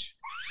beach.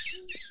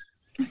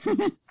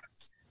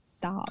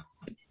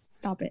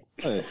 Stop it.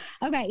 Hey,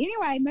 okay.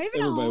 Anyway,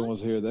 moving on. Everybody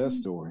wants to hear that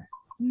story.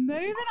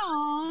 moving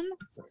on.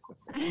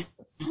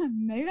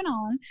 Moving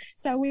on.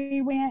 So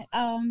we went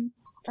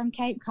from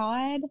Cape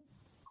Cod.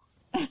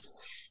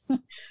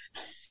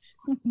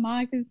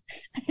 Mike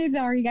he's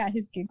already got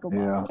his giggle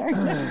monster.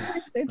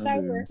 It's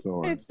over.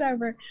 It's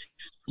over.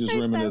 Just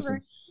reminiscing.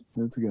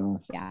 It's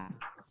going. Yeah.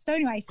 So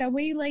anyway, so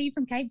we leave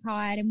from Cape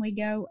Cod and we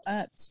go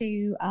up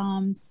to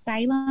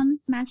Salem,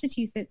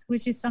 Massachusetts,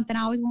 which is something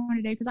I always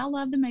wanted to do because I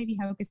love the movie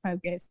Hocus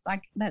Pocus.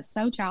 Like, that's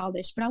so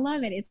childish, but I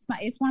love it.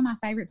 It's one of my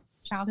favorite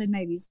childhood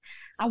movies.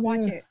 I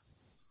watch it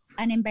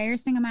an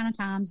embarrassing amount of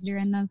times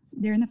during the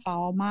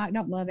fall. Mike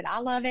don't love it. I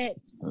love it.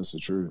 That's the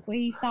truth.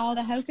 We saw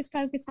the Hocus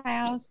Pocus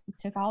house,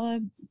 took all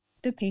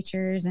the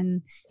pictures,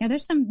 and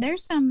there's some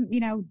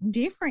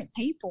different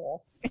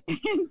people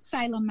in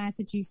Salem,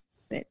 Massachusetts.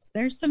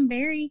 There's some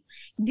very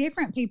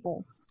different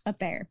people up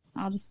there.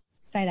 I'll just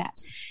say that.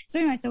 So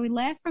anyway, so we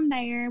left from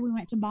there. We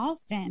went to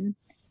Boston,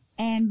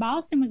 and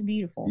Boston was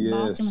beautiful. Yes.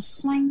 Boston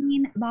was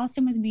clean.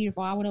 Boston was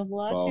beautiful. I would have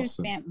loved to have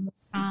spent more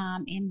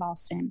time in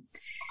Boston.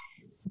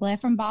 Left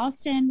from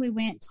Boston, we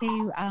went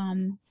to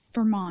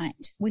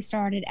Vermont. We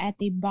started at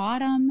the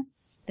bottom,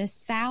 the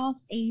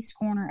southeast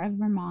corner of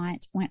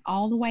Vermont, went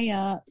all the way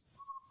up.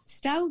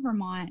 Stowe,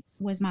 Vermont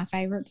was my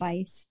favorite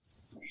place.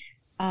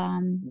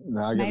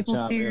 Now I got to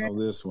chime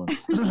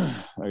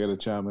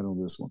in on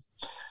this one.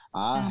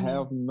 I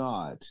have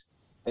not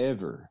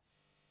ever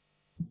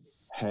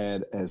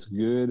had as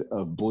good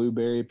of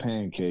blueberry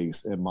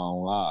pancakes in my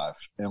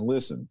life. And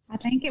listen, I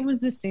think it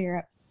was the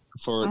syrup.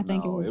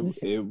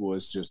 It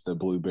was just the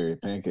blueberry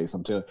pancakes.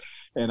 I'm telling you.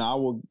 And I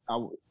will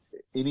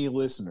any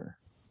listener,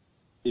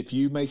 if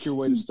you make your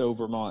way to Stowe,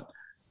 Vermont,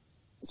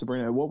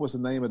 Sabrina, what was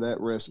the name of that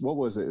restaurant? What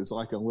was it? It's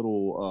like a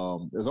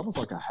little, it was almost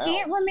like a house. I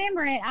can't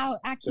remember it. I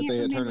can't remember it. That they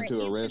had turned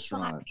into a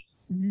restaurant. Like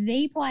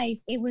the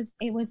place. It was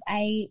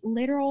a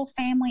literal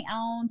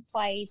family-owned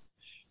place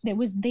that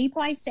was the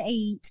place to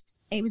eat.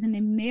 It was in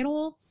the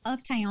middle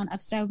of town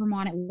of Stowe,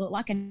 Vermont. It looked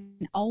like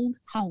an old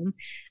home.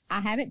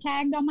 I have it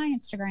tagged on my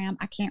Instagram.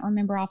 I can't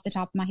remember off the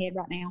top of my head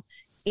right now.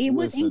 It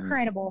was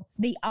incredible.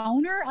 The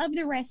owner of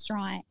the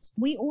restaurant,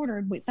 we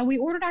ordered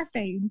our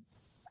food.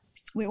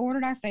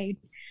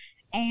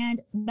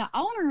 And the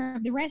owner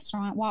of the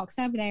restaurant walks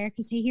over there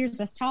because he hears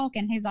us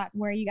talking. He's like,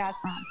 "Where are you guys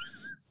from?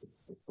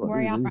 Where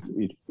are y'all from?"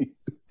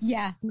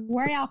 Yeah,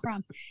 where are y'all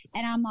from?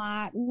 And I'm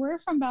like, "We're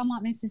from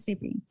Belmont,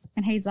 Mississippi."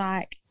 And he's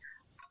like,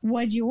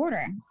 "What'd you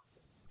order?"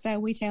 So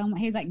we tell him,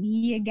 he's like,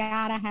 "You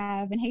gotta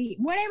have," and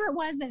whatever it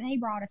was that he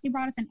brought us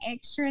an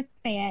extra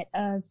set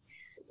of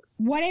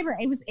whatever.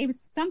 It was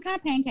some kind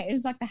of pancake. It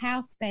was like the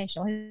house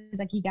special. He was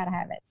like, "You gotta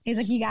have it." He's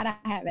like, "You gotta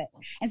have it."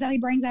 And so he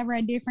brings over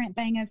a different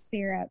thing of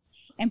syrup.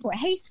 And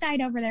he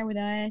stayed over there with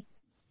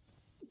us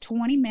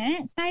 20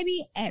 minutes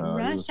maybe at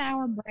rush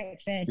hour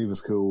breakfast. He was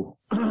cool.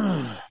 But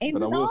I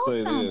will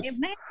say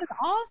this. It was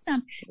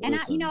awesome. And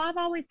I've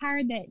always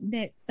heard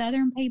that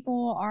Southern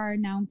people are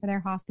known for their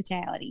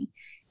hospitality.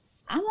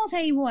 I'm going to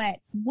tell you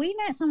what, we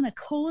met some of the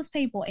coolest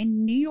people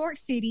in New York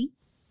City.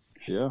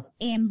 Yeah.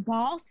 In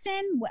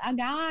Boston, a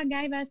guy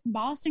gave us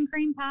Boston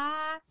cream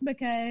pie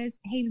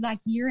because he was like,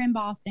 "You're in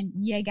Boston.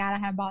 You got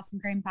to have Boston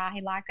cream pie."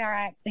 He liked our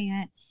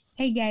accent.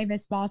 He gave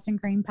us Boston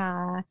cream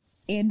pie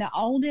in the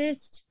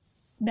oldest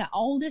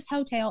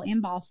hotel in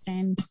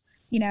Boston.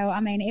 I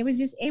mean, it was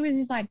just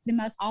like the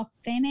most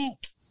authentic.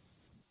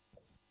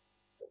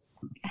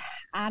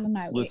 I don't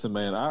know. Listen,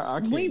 man, I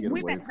can't get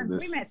away from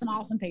this. We met some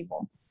awesome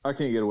people. I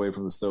can't get away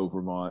from the Stowe,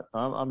 Vermont.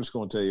 I'm just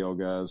going to tell y'all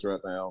guys right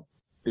now.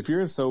 If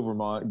you're in Stowe,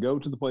 Vermont, go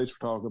to the place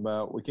we're talking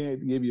about. We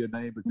can't give you a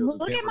name because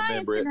we can't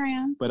remember it. Look at my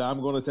Instagram. But I'm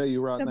going to tell you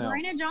right now.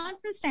 Sabrina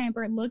Johnson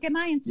Stamper. Look at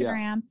my Instagram.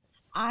 Yeah.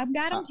 I've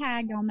got them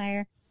tagged on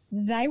there.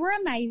 They were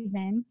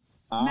amazing.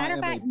 Matter of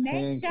fact,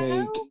 next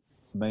show,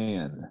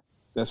 man,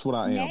 that's what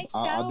I am. Next show,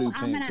 I do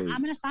pancakes.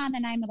 I'm gonna find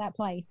the name of that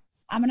place.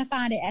 I'm gonna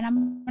find it, and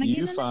I'm gonna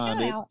give them a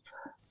shout out.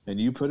 And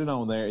you put it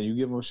on there, and you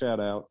give them a shout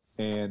out.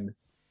 And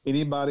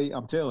anybody,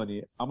 I'm telling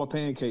you, I'm a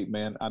pancake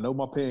man. I know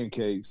my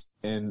pancakes,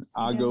 and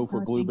I go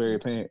for blueberry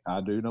pancakes.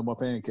 I do know my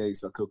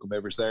pancakes. I cook them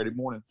every Saturday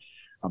morning.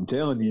 I'm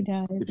telling you,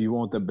 if you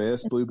want the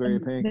best blueberry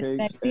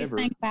pancakes the ever.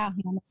 The thing about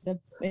him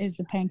is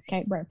the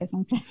pancake breakfast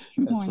on Saturday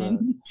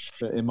morning.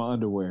 Right. In my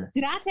underwear.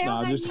 Did I tell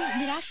how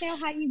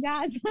you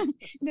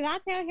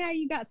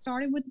got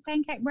started with the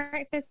pancake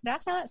breakfast? Did I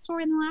tell that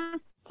story in the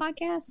last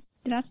podcast?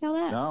 Did I tell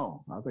that?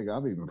 No, I think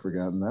I've even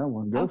forgotten that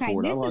one. Go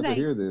for it. I'd like to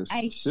hear this.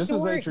 This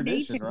is a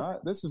tradition, detour. Right?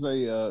 This is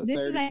a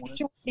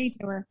short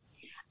detour.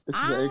 This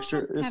is an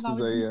extra. This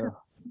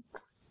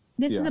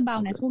is a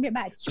bonus. Okay. We'll get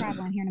back to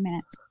traveling here in a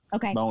minute.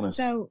 Okay. Bonus.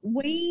 So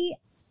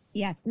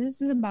this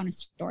is a bonus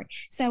story.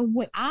 So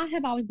I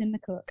have always been the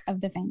cook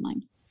of the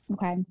family.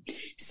 Okay.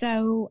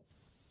 So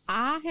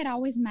I had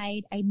always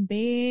made a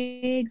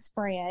big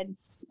spread.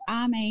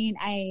 I mean,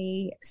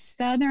 a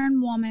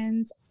Southern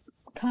woman's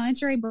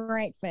country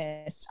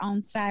breakfast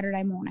on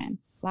Saturday morning.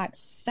 Like,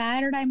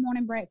 Saturday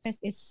morning breakfast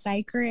is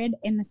sacred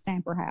in the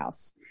Stamper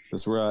house.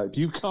 That's right. If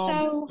you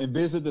come and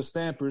visit the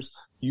Stampers,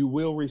 you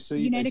will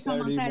receive a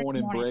Saturday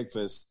morning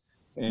breakfast.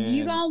 And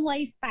you're going to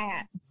leave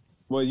fat.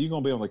 Well, you're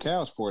going to be on the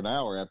couch for an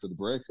hour after the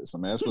breakfast. I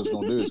mean, that's what it's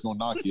going to do. It's going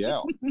to knock you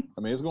out.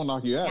 I mean, it's going to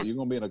knock you out. Yeah. You're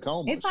going to be in a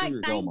coma. It's like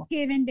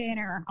Thanksgiving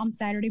dinner on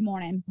Saturday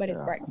morning, but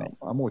it's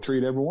breakfast. I'm going to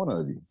treat every one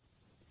of you.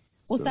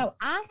 Well, so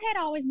I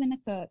had always been the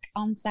cook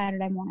on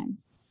Saturday morning.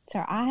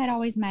 So I had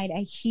always made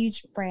a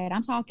huge spread.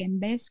 I'm talking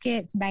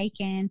biscuits,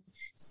 bacon,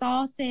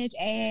 sausage,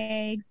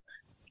 eggs,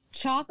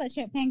 chocolate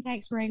chip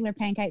pancakes, regular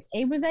pancakes.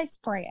 It was a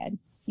spread.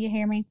 You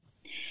hear me?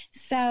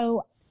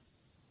 So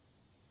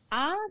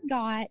I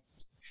got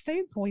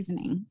food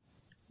poisoning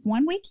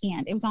one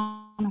weekend. It was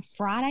on a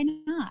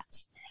Friday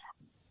night.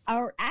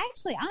 Or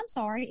actually, I'm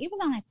sorry, it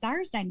was on a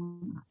Thursday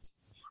night.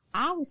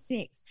 I was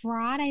sick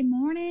Friday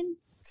morning,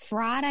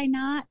 Friday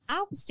night.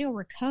 I was still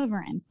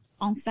recovering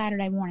on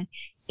Saturday morning.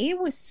 It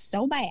was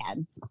so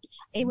bad.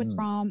 It was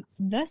from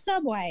the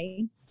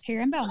Subway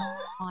here in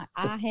Belmont.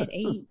 I had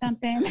eaten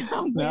something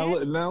now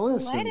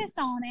listen, lettuce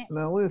on it.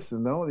 Now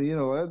listen, no,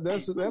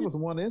 that was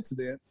one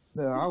incident.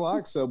 I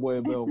like Subway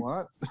in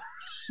Belmont.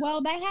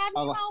 Well, they have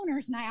new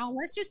owners now.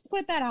 Let's just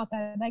put that out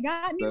there. They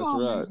got new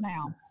owners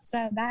now.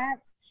 So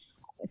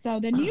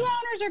the new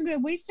owners are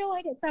good. We still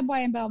eat at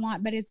Subway in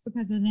Belmont, but it's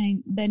because of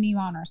the new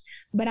owners.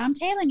 But I'm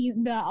telling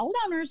you, the old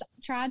owners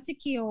tried to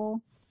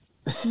kill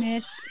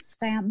Miss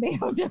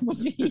Stampville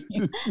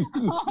WG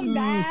on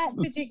that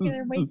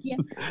particular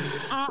weekend.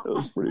 That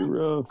was pretty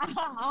rough.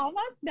 I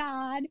almost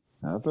died.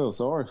 I feel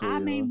sorry for you. I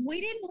mean,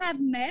 we didn't have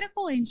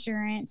medical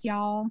insurance,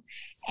 y'all,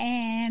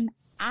 and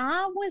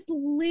I was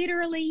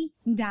literally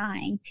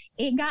dying.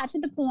 It got to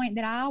the point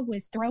that I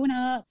was throwing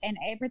up and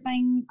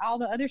everything, all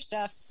the other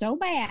stuff so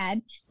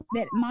bad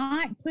that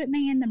Mike put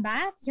me in the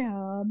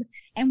bathtub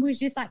and was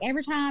just like,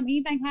 every time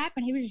anything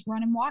happened, he was just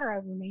running water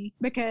over me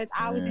because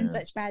I was in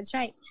such bad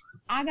shape.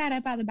 I got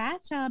up out of the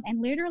bathtub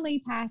and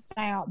literally passed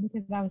out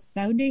because I was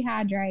so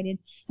dehydrated.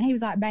 And he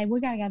was like, babe, we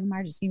got to go to the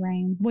emergency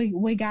room.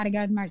 We got to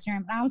go to the emergency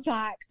room. And I was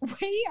like,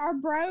 we are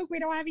broke. We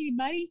don't have any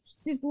money.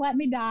 Just let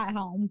me die at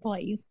home,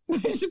 please.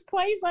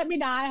 Please let me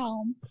die at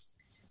home.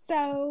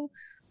 So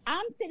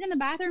I'm sitting in the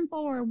bathroom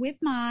floor with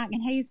Mike,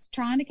 and he's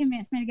trying to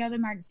convince me to go to the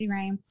emergency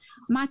room.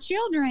 My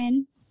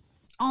children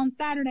on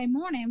Saturday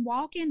morning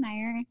walk in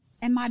there,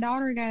 and my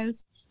daughter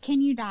goes,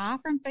 can you die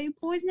from food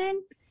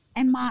poisoning?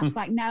 And Mike's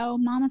like, no,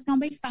 Mama's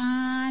going to be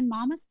fine.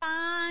 Mama's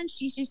fine.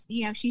 She's just,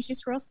 she's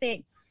just real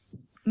sick.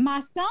 My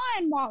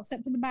son walks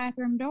up to the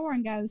bathroom door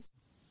and goes,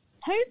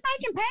 who's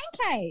making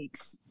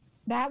pancakes?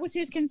 That was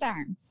his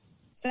concern.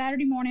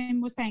 Saturday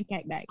morning was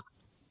pancake day.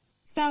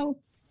 So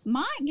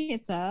Mike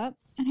gets up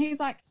and he's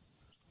like,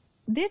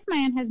 this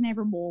man has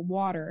never boiled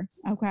water.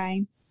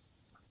 Okay.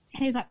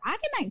 He's like, I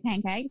can make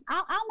pancakes.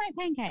 I'll make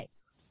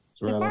pancakes.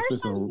 The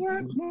first ones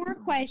were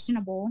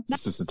questionable.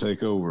 This is a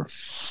takeover.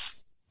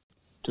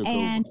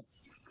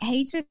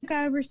 He took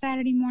over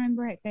Saturday morning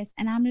breakfast,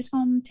 and I'm just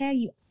going to tell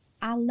you,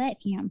 I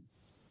let him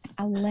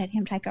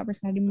take over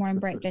Saturday morning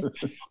breakfast,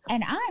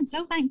 and I am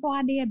so thankful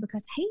I did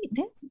because I'm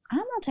going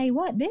to tell you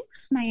what,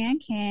 this man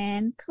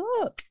can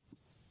cook.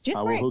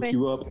 I will hook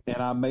you up, and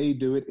I may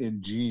do it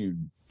in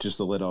June, just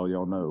to let all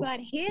y'all know. But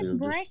his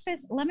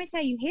breakfast, let me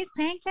tell you, his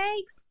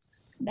pancakes,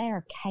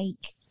 they're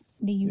cake.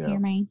 Do you hear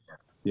me?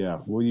 Yeah,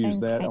 we'll use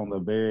that on the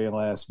very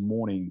last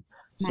morning,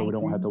 so we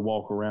don't have to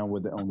walk around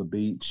with it on the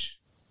beach.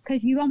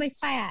 Because you're going to be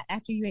fat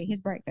after you eat his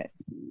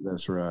breakfast.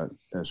 That's right.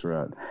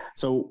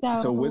 So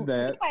with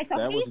that.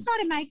 Anyway, he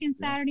started making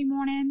Saturday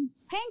morning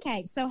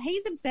pancakes. So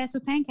he's obsessed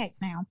with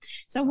pancakes now.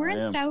 So we're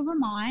in Stowe,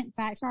 Vermont,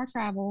 back to our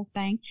travel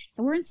thing.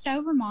 We're in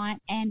Stowe,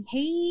 Vermont, and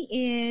he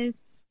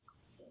is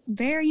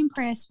very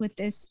impressed with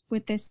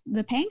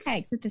the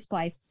pancakes at this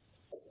place.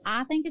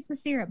 I think it's the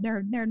syrup.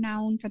 They're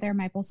known for their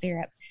maple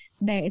syrup.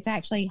 It's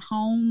actually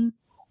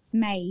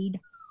homemade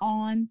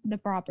on the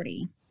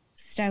property.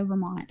 Stowe,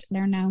 Vermont.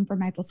 They're known for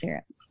maple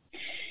syrup.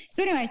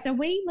 So anyway, so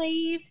we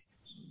leave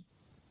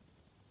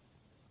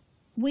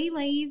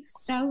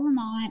Stowe,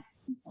 Vermont.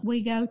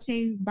 We go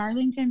to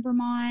Burlington,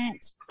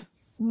 Vermont.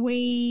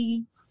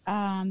 We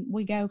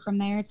go from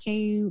there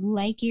to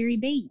Lake Erie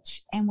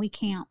Beach, and we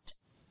camped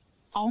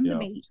on the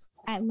beach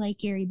at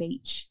Lake Erie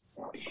Beach.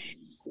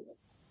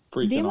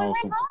 Freaking then we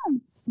awesome. went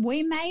home.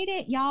 We made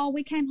it, y'all.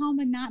 We came home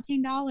with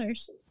 $19.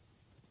 $19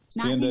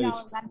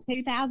 out of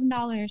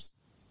 $2,000.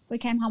 We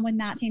came home with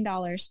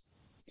 $19.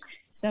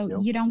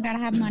 So you don't got to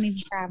have money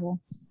to travel.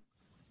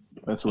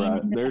 That's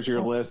right. There's your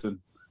lesson.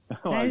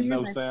 Like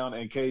No Sound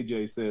and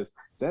KJ says,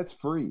 that's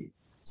free.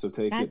 So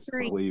take it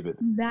or leave it.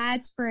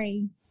 That's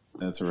free.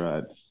 That's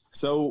right.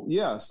 So,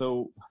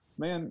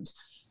 man,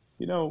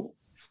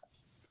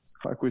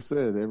 like we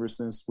said, ever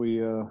since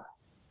we,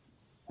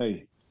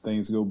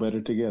 things go better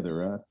together,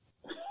 right?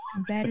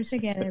 Better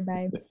together,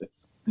 babe.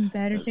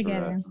 Better that's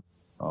together. Right.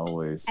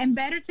 Always. And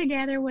better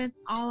together with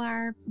all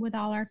our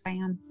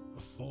fam.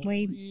 And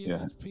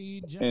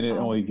it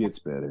only gets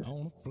better.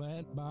 On a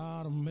flat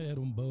bottom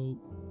metal boat.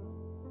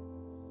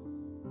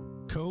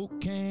 Coke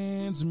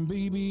cans and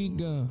BB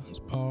guns,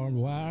 barbed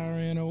wire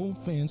and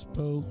old fence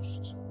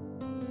posts.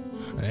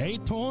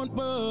 8-point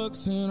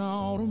bucks in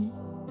autumn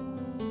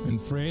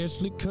and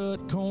freshly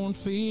cut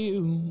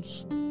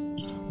cornfields.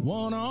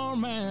 One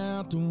arm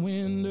out the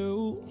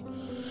window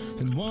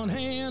and one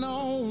hand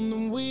on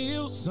the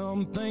wheel.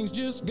 Some things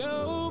just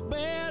go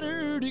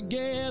better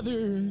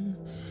together,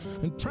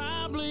 and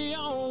probably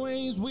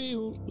always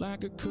will,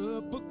 like a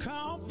cup of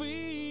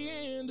coffee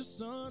and a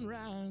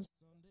sunrise.